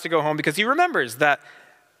decides to go home because he remembers that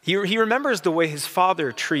he remembers the way his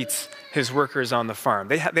father treats his workers on the farm.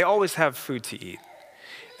 They always have food to eat.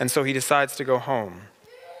 And so he decides to go home.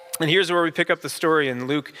 And here's where we pick up the story in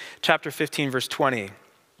Luke chapter 15, verse 20.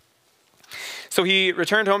 So he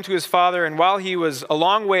returned home to his father, and while he was a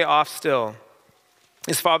long way off still,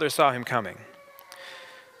 his father saw him coming.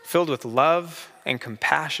 Filled with love and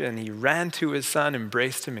compassion, he ran to his son,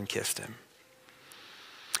 embraced him, and kissed him.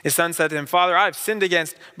 His son said to him, "Father, I've sinned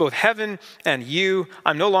against both heaven and you.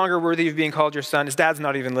 I'm no longer worthy of being called your son." His dad's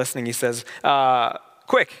not even listening. He says,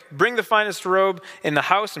 "Quick, bring the finest robe in the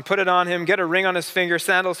house and put it on him. Get a ring on his finger,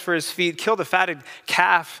 sandals for his feet. Kill the fatted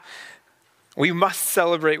calf. We must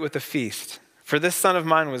celebrate with a feast. For this son of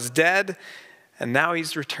mine was dead, and now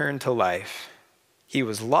he's returned to life. He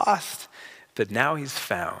was lost, but now he's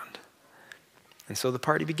found." And so the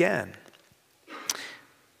party began.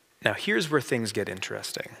 Now here's where things get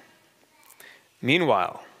interesting.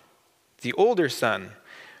 Meanwhile, the older son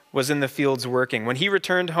was in the fields working. When he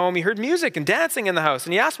returned home, he heard music and dancing in the house,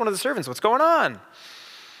 and he asked one of the servants, "What's going on?"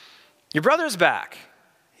 "Your brother's back,"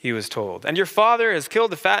 he was told, "and your father has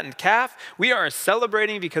killed the fattened calf. We are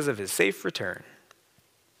celebrating because of his safe return."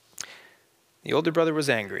 The older brother was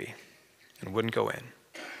angry and wouldn't go in.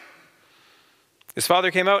 His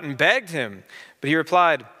father came out and begged him, but he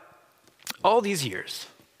replied, "All these years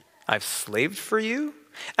I've slaved for you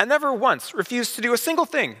and never once refused to do a single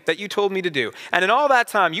thing that you told me to do. And in all that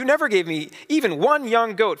time, you never gave me even one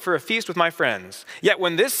young goat for a feast with my friends. Yet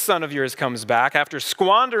when this son of yours comes back, after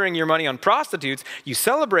squandering your money on prostitutes, you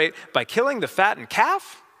celebrate by killing the fattened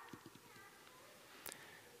calf?"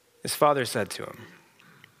 His father said to him,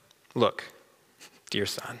 "Look, dear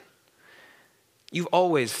son, you've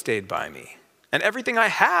always stayed by me, and everything I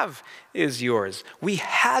have is yours. We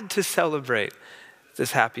had to celebrate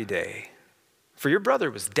this happy day, for your brother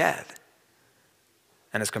was dead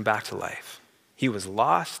and has come back to life. He was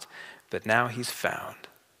lost, but now he's found."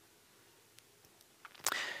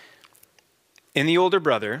 In the older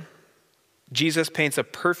brother, Jesus paints a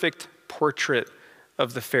perfect portrait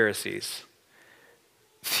of the Pharisees,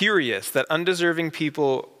 furious that undeserving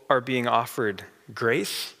people are being offered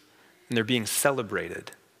grace and they're being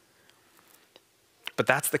celebrated. But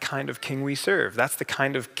that's the kind of king we serve. That's the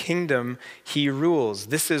kind of kingdom he rules.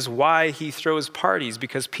 This is why he throws parties,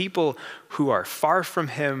 because people who are far from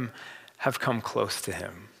him have come close to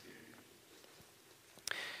him.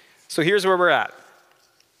 So here's where we're at.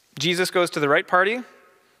 Jesus goes to the right party, and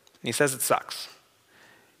he says it sucks.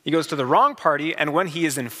 He goes to the wrong party, and when he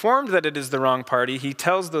is informed that it is the wrong party, he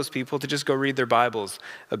tells those people to just go read their Bibles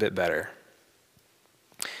a bit better.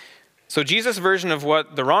 So Jesus' version of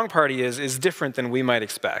what the wrong party is different than we might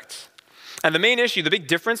expect. And the main issue, the big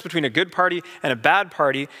difference between a good party and a bad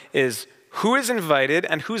party is who is invited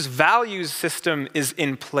and whose values system is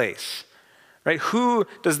in place, right? Who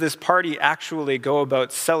does this party actually go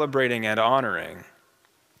about celebrating and honoring?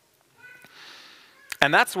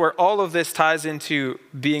 And that's where all of this ties into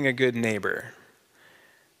being a good neighbor.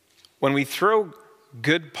 When we throw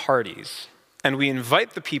good parties, and we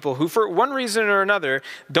invite the people who, for one reason or another,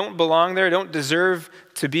 don't belong there, don't deserve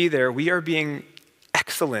to be there, we are being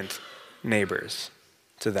excellent neighbors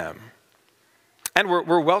to them. And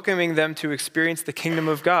we're welcoming them to experience the kingdom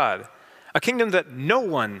of God, a kingdom that no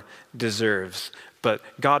one deserves, but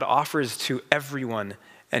God offers to everyone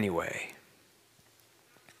anyway.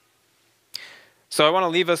 So I want to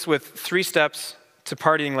leave us with 3 steps to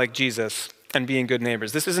partying like Jesus and being good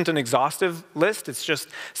neighbors. This isn't an exhaustive list. It's just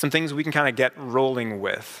some things we can kind of get rolling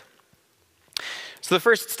with. So the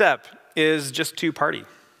first step is just to party.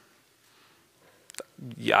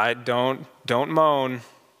 Yeah, don't moan.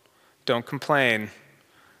 Don't complain.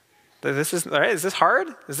 All right, is this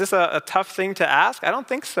hard? Is this a tough thing to ask? I don't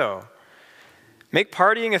think so. Make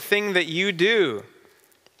partying a thing that you do.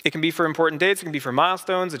 It can be for important dates. It can be for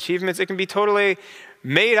milestones, achievements. It can be totally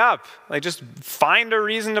made up. Like, just find a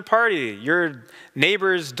reason to party. Your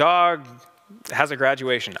neighbor's dog has a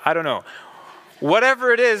graduation. I don't know.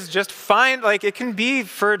 Whatever it is, just find, it can be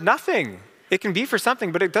for nothing. It can be for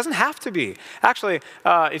something, but it doesn't have to be. Actually,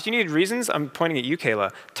 if you need reasons, I'm pointing at you,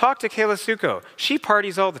 Kayla. Talk to Kayla Suko. She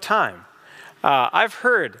parties all the time. I've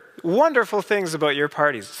heard wonderful things about your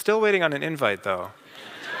parties. Still waiting on an invite, though.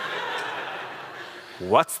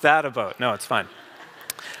 What's that about? No, it's fine.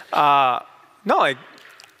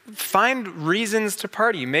 Find reasons to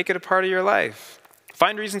party. Make it a part of your life.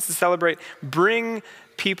 Find reasons to celebrate. Bring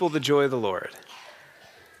people the joy of the Lord.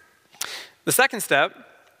 The second step.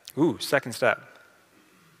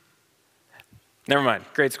 Never mind,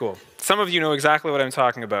 grade school. Some of you know exactly what I'm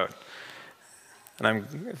talking about.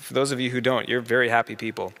 And for those of you who don't, you're very happy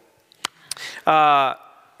people. The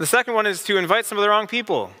second one is to invite some of the wrong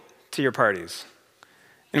people to your parties.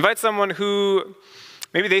 Invite someone who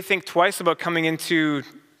maybe they think twice about coming into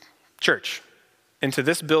church, into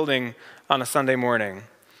this building on a Sunday morning.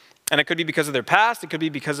 And it could be because of their past, it could be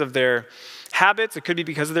because of their habits, it could be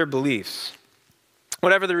because of their beliefs.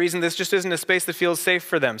 Whatever the reason, this just isn't a space that feels safe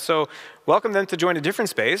for them. So welcome them to join a different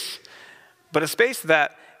space, but a space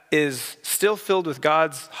that is still filled with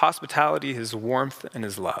God's hospitality, his warmth, and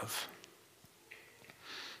his love.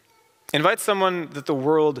 Invite someone that the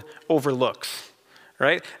world overlooks,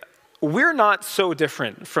 right? We're not so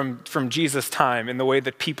different from Jesus' time in the way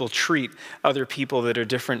that people treat other people that are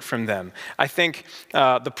different from them. I think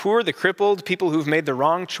the poor, the crippled, people who've made the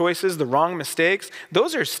wrong choices, the wrong mistakes,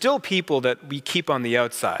 those are still people that we keep on the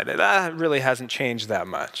outside. That really hasn't changed that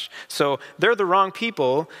much. So they're the wrong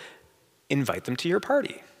people. Invite them to your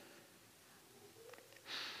party.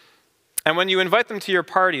 And when you invite them to your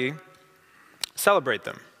party, celebrate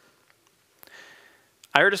them.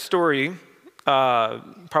 I heard a story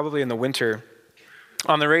probably in the winter,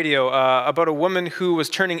 on the radio about a woman who was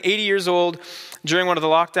turning 80 years old during one of the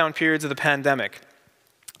lockdown periods of the pandemic.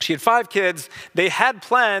 She had 5 kids. They had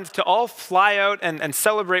planned to all fly out and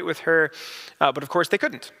celebrate with her, but of course they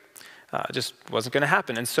couldn't. It just wasn't going to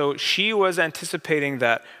happen. And so she was anticipating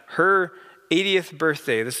that her 80th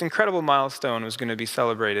birthday, this incredible milestone, was going to be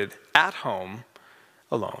celebrated at home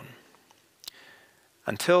alone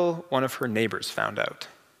until one of her neighbors found out.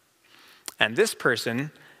 And this person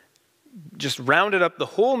just rounded up the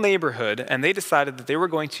whole neighborhood, and they decided that they were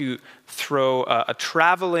going to throw a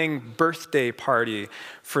traveling birthday party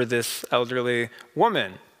for this elderly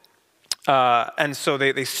woman. And so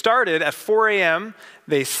they started at 4 a.m.,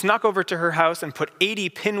 they snuck over to her house and put 80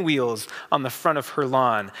 pinwheels on the front of her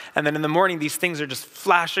lawn. And then in the morning, these things are just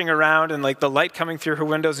flashing around and like the light coming through her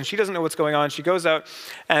windows, and she doesn't know what's going on. She goes out,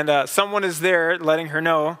 and someone is there letting her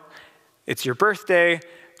know, it's your birthday.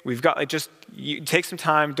 We've got, you take some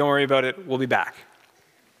time, don't worry about it, we'll be back.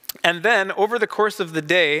 And then, over the course of the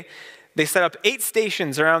day, they set up 8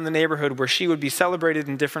 stations around the neighborhood where she would be celebrated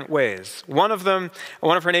in different ways. One of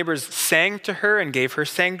her neighbors sang to her and gave her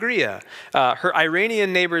sangria. Her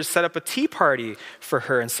Iranian neighbors set up a tea party for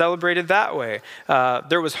her and celebrated that way.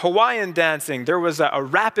 There was Hawaiian dancing. There was a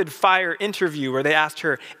rapid fire interview where they asked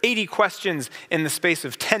her 80 questions in the space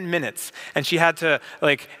of 10 minutes. And she had to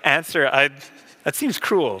answer. That seems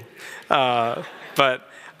cruel, but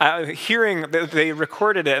they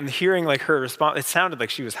recorded it and hearing her response, it sounded like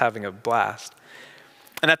she was having a blast.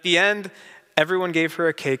 And at the end, everyone gave her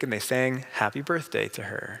a cake and they sang happy birthday to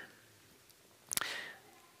her.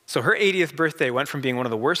 So her 80th birthday went from being one of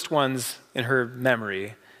the worst ones in her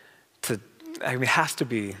memory to, it has to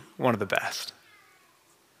be one of the best.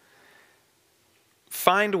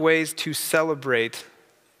 Find ways to celebrate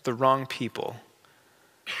the wrong people.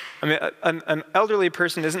 I mean, an elderly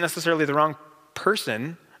person isn't necessarily the wrong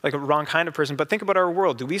person, like a wrong kind of person, but think about our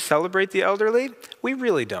world. Do we celebrate the elderly? We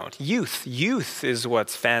really don't. Youth is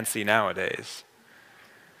what's fancy nowadays.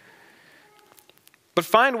 But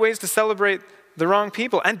find ways to celebrate the wrong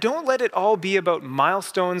people, and don't let it all be about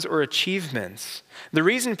milestones or achievements. The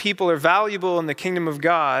reason people are valuable in the kingdom of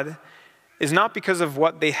God is not because of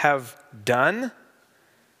what they have done,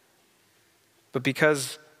 but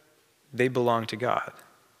because they belong to God.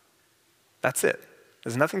 That's it. It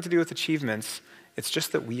has nothing to do with achievements. It's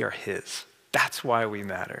just that we are his. That's why we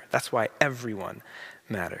matter. That's why everyone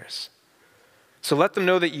matters. So let them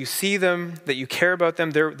know that you see them, that you care about them.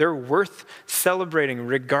 They're worth celebrating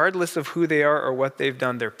regardless of who they are or what they've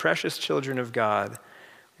done. They're precious children of God,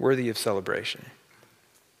 worthy of celebration.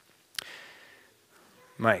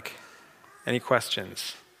 Mike, any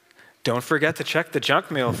questions? Don't forget to check the junk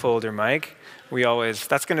mail folder, Mike.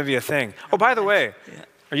 That's going to be a thing. Oh, by the way,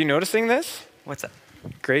 are you noticing this? What's that?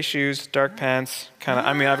 Gray shoes, dark pants, kind of,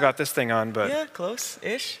 I've got this thing on, but... Yeah,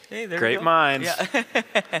 close-ish. Hey, there we great go. minds.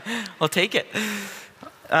 Yeah. I'll take it.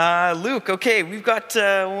 Luke, okay, we've got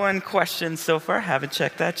one question so far. Haven't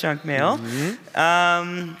checked that junk mail.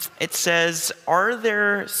 Mm-hmm. It says, are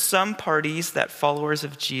there some parties that followers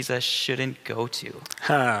of Jesus shouldn't go to?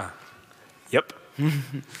 Yep.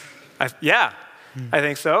 I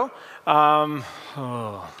think so.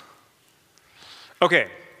 Okay,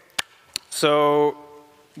 so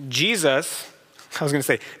Jesus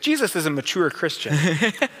is a mature Christian.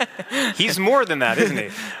 He's more than that, isn't he?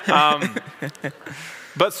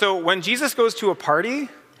 But so when Jesus goes to a party,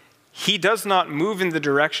 he does not move in the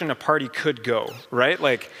direction a party could go, right?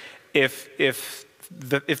 Like if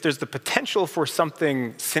there's the potential for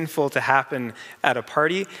something sinful to happen at a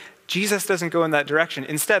party, Jesus doesn't go in that direction.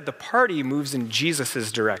 Instead, the party moves in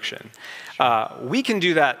Jesus' direction. We can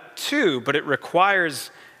do that too, but it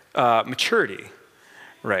requires maturity,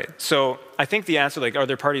 right? So I think the answer, are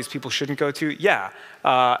there parties people shouldn't go to? Yeah,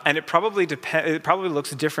 and it probably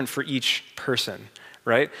looks different for each person,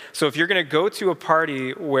 right? So if you're going to go to a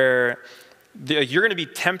party where you're going to be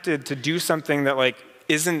tempted to do something that like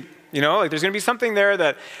isn't, like there's going to be something there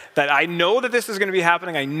that I know that this is going to be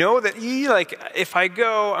happening. I know that like if I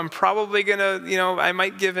go, I'm probably going to, I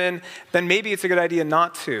might give in. Then maybe it's a good idea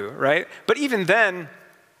not to, right? But even then,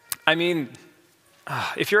 I mean,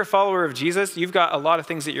 if you're a follower of Jesus, you've got a lot of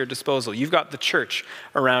things at your disposal. You've got the church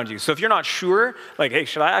around you. So if you're not sure, like, hey,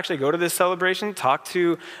 should I actually go to this celebration? Talk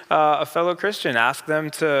to a fellow Christian. Ask them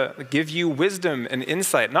to give you wisdom and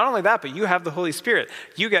insight. Not only that, but you have the Holy Spirit.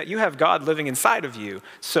 You have God living inside of you.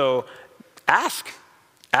 So ask.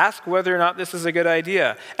 Ask whether or not this is a good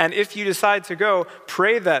idea. And if you decide to go,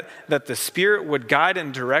 pray that the Spirit would guide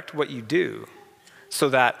and direct what you do, so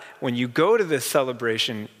that when you go to this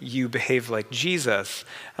celebration, you behave like Jesus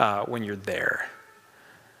when you're there.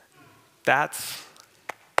 I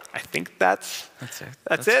think that's it.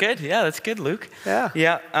 That's good. Yeah, that's good, Luke. Yeah.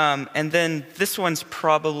 Yeah. And then this one's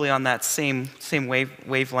probably on that same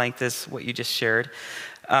wavelength as what you just shared.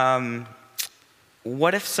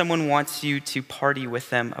 What if someone wants you to party with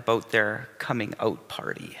them about their coming out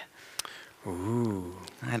party? Ooh.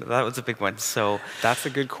 That was a big one. So that's a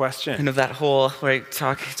good question. That whole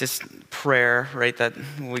just prayer, right? That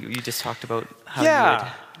you just talked about how you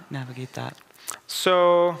would navigate that.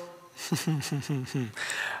 So,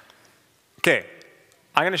 okay,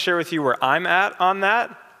 I'm going to share with you where I'm at on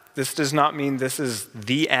that. This does not mean this is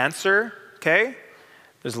the answer. Okay,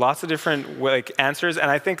 there's lots of different answers,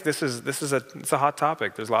 and I think it's a hot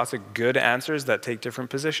topic. There's lots of good answers that take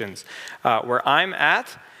different positions. Where I'm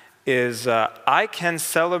at is I can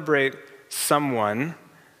celebrate someone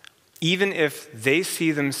even if they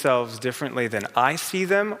see themselves differently than I see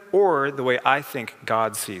them or the way I think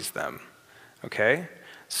God sees them, okay?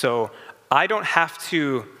 So I don't have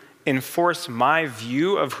to enforce my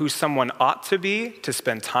view of who someone ought to be to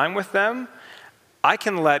spend time with them. I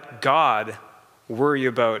can let God worry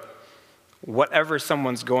about whatever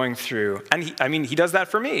someone's going through. And he does that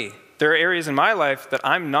for me. There are areas in my life that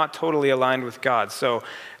I'm not totally aligned with God. So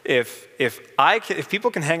if people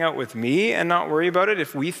can hang out with me and not worry about it,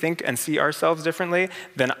 if we think and see ourselves differently,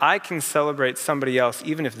 then I can celebrate somebody else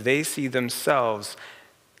even if they see themselves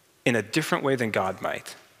in a different way than God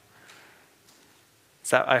might.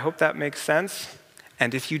 I hope that makes sense.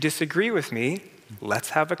 And if you disagree with me, let's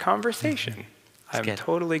have a conversation. I'm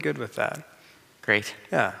totally good with that. Great.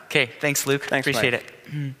 Yeah. Okay, thanks, Luke. Thanks, appreciate Mike.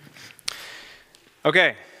 it.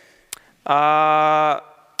 Okay.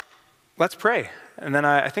 Let's pray. And then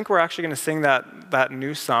I think we're actually going to sing that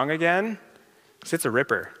new song again, because it's a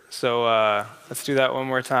ripper. So let's do that one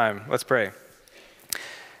more time. Let's pray.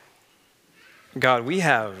 God, we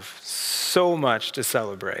have so much to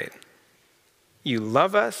celebrate. You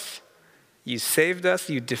love us. You saved us.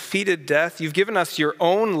 You defeated death. You've given us your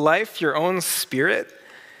own life, your own spirit.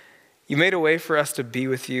 You made a way for us to be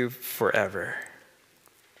with you forever.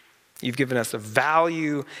 You've given us a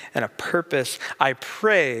value and a purpose. I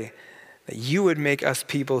pray that you would make us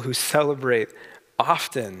people who celebrate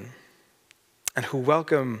often and who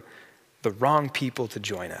welcome the wrong people to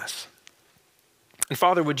join us. And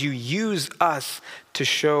Father, would you use us to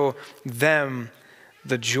show them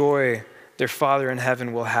the joy their Father in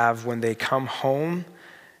heaven will have when they come home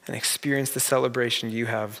and experience the celebration you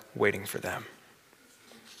have waiting for them.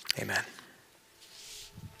 Amen.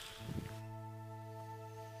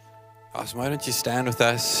 Awesome. Why don't you stand with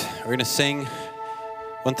us? We're going to sing.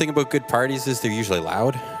 One thing about good parties is they're usually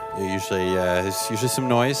loud. There's usually some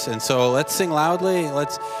noise. And so let's sing loudly.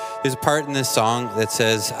 There's a part in this song that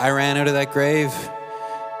says, I ran out of that grave.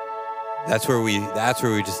 That's where we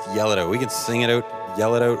just yell it out. We can sing it out,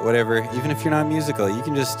 yell it out, whatever. Even if you're not musical, you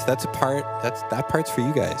can just, that part's for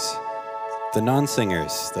you guys. The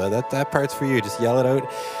non-singers, that part's for you. Just yell it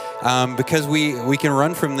out. Because we can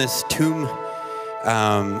run from this tomb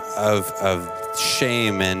of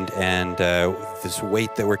shame and this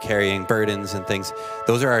weight that we're carrying, burdens and things.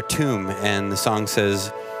 Those are our tomb. And the song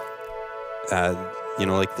says,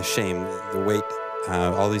 like the shame, the weight,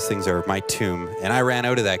 all these things are my tomb. And I ran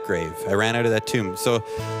out of that grave. I ran out of that tomb. So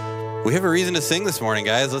we have a reason to sing this morning,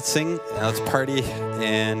 guys. Let's sing and let's party.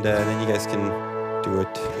 And then you guys can do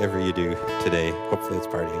whatever you do today. Hopefully it's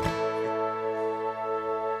partying.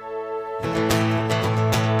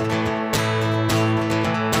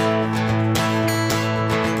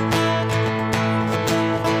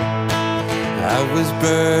 I was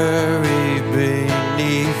buried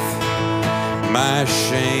beneath my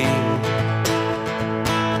shame.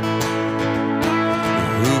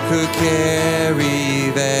 Who could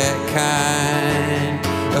carry that kind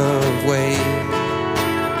of weight?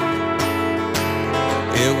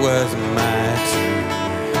 It was my tomb.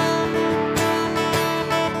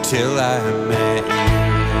 till I met you.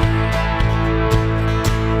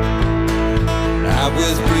 I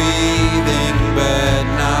was breathing but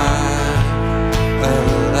not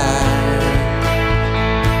alive,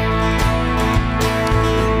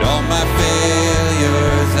 and all my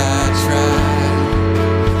failures I tried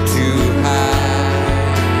to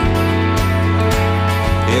hide.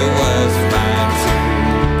 It was my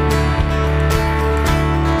turn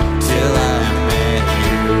till I met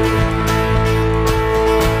you.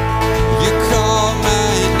 You called my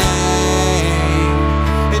name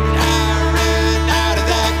and I ran out of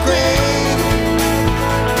that grave,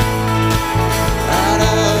 out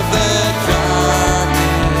of the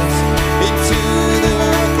darkness into the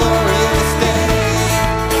glorious day.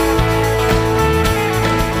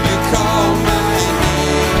 You called my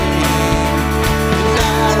name and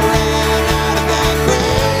I ran out of that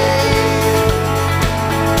grave,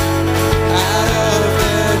 out of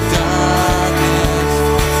the darkness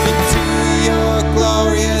into your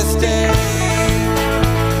glorious day.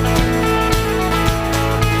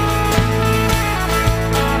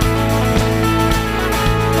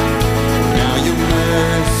 Now your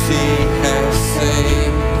mercy has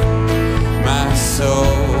saved my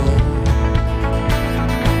soul.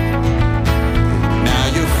 Now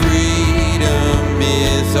your freedom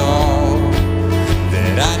is all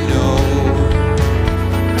that I know.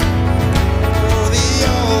 Oh, the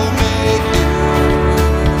old made new.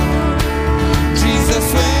 Jesus,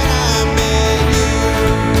 when I met you,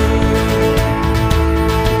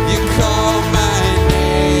 you called my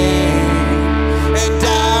name and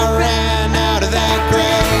I ran out of that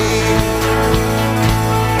grave,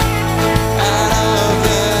 out of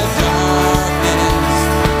the darkness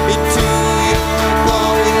into your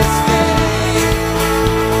glorious day.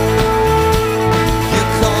 You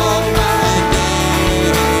called my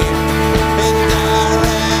name and I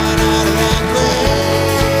ran out of that grave,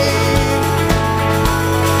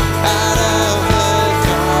 out of the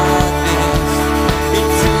darkness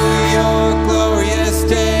into your glorious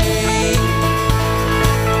day.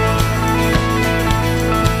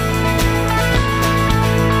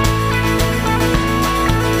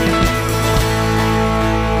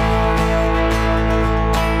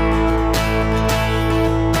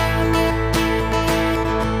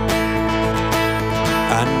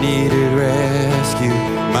 I needed rescue,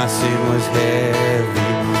 my sin was heavy,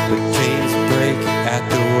 but chains break at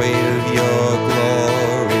the weight of your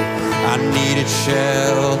glory. I needed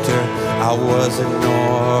shelter, I was an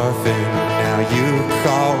orphan, now you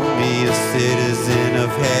call me a citizen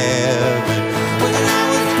of heaven. When I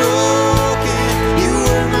was broken, you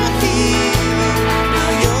were my healing.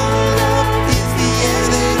 Now your love is the air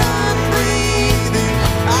that I'm breathing.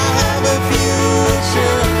 I have a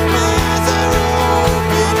future, my eyes are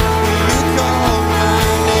open. You call my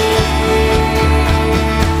name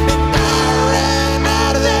and I ran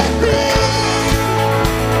out of that grave,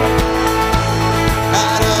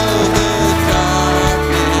 out of the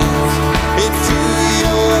darkness into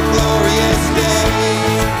your glorious day.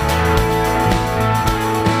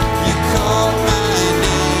 You called my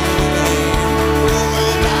name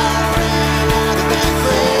when I ran out of that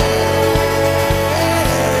grave,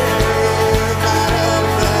 out of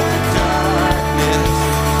the darkness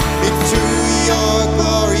into your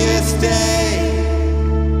glorious day.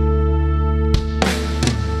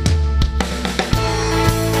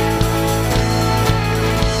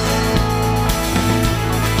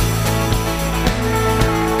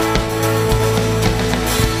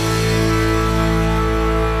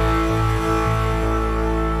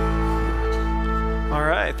 All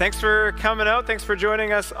right, thanks for coming out. Thanks for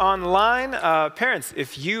joining us online. Parents,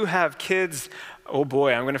 if you have kids, oh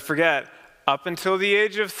boy, I'm going to forget. Up until the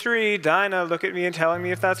age of 3, Dinah, look at me and telling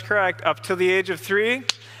me if that's correct. Up till the age of 3, you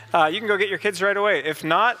can go get your kids right away. If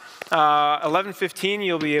not, 11:15,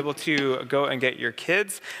 you'll be able to go and get your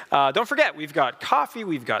kids. Don't forget, we've got coffee,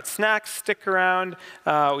 we've got snacks. Stick around.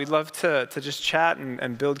 We'd love to just chat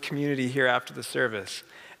and build community here after the service.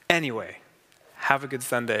 Anyway, have a good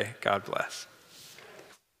Sunday. God bless.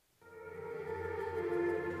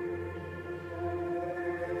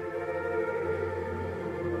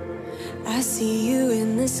 I see you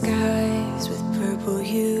in the skies with purple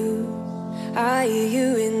hue. I hear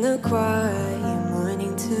you in the choir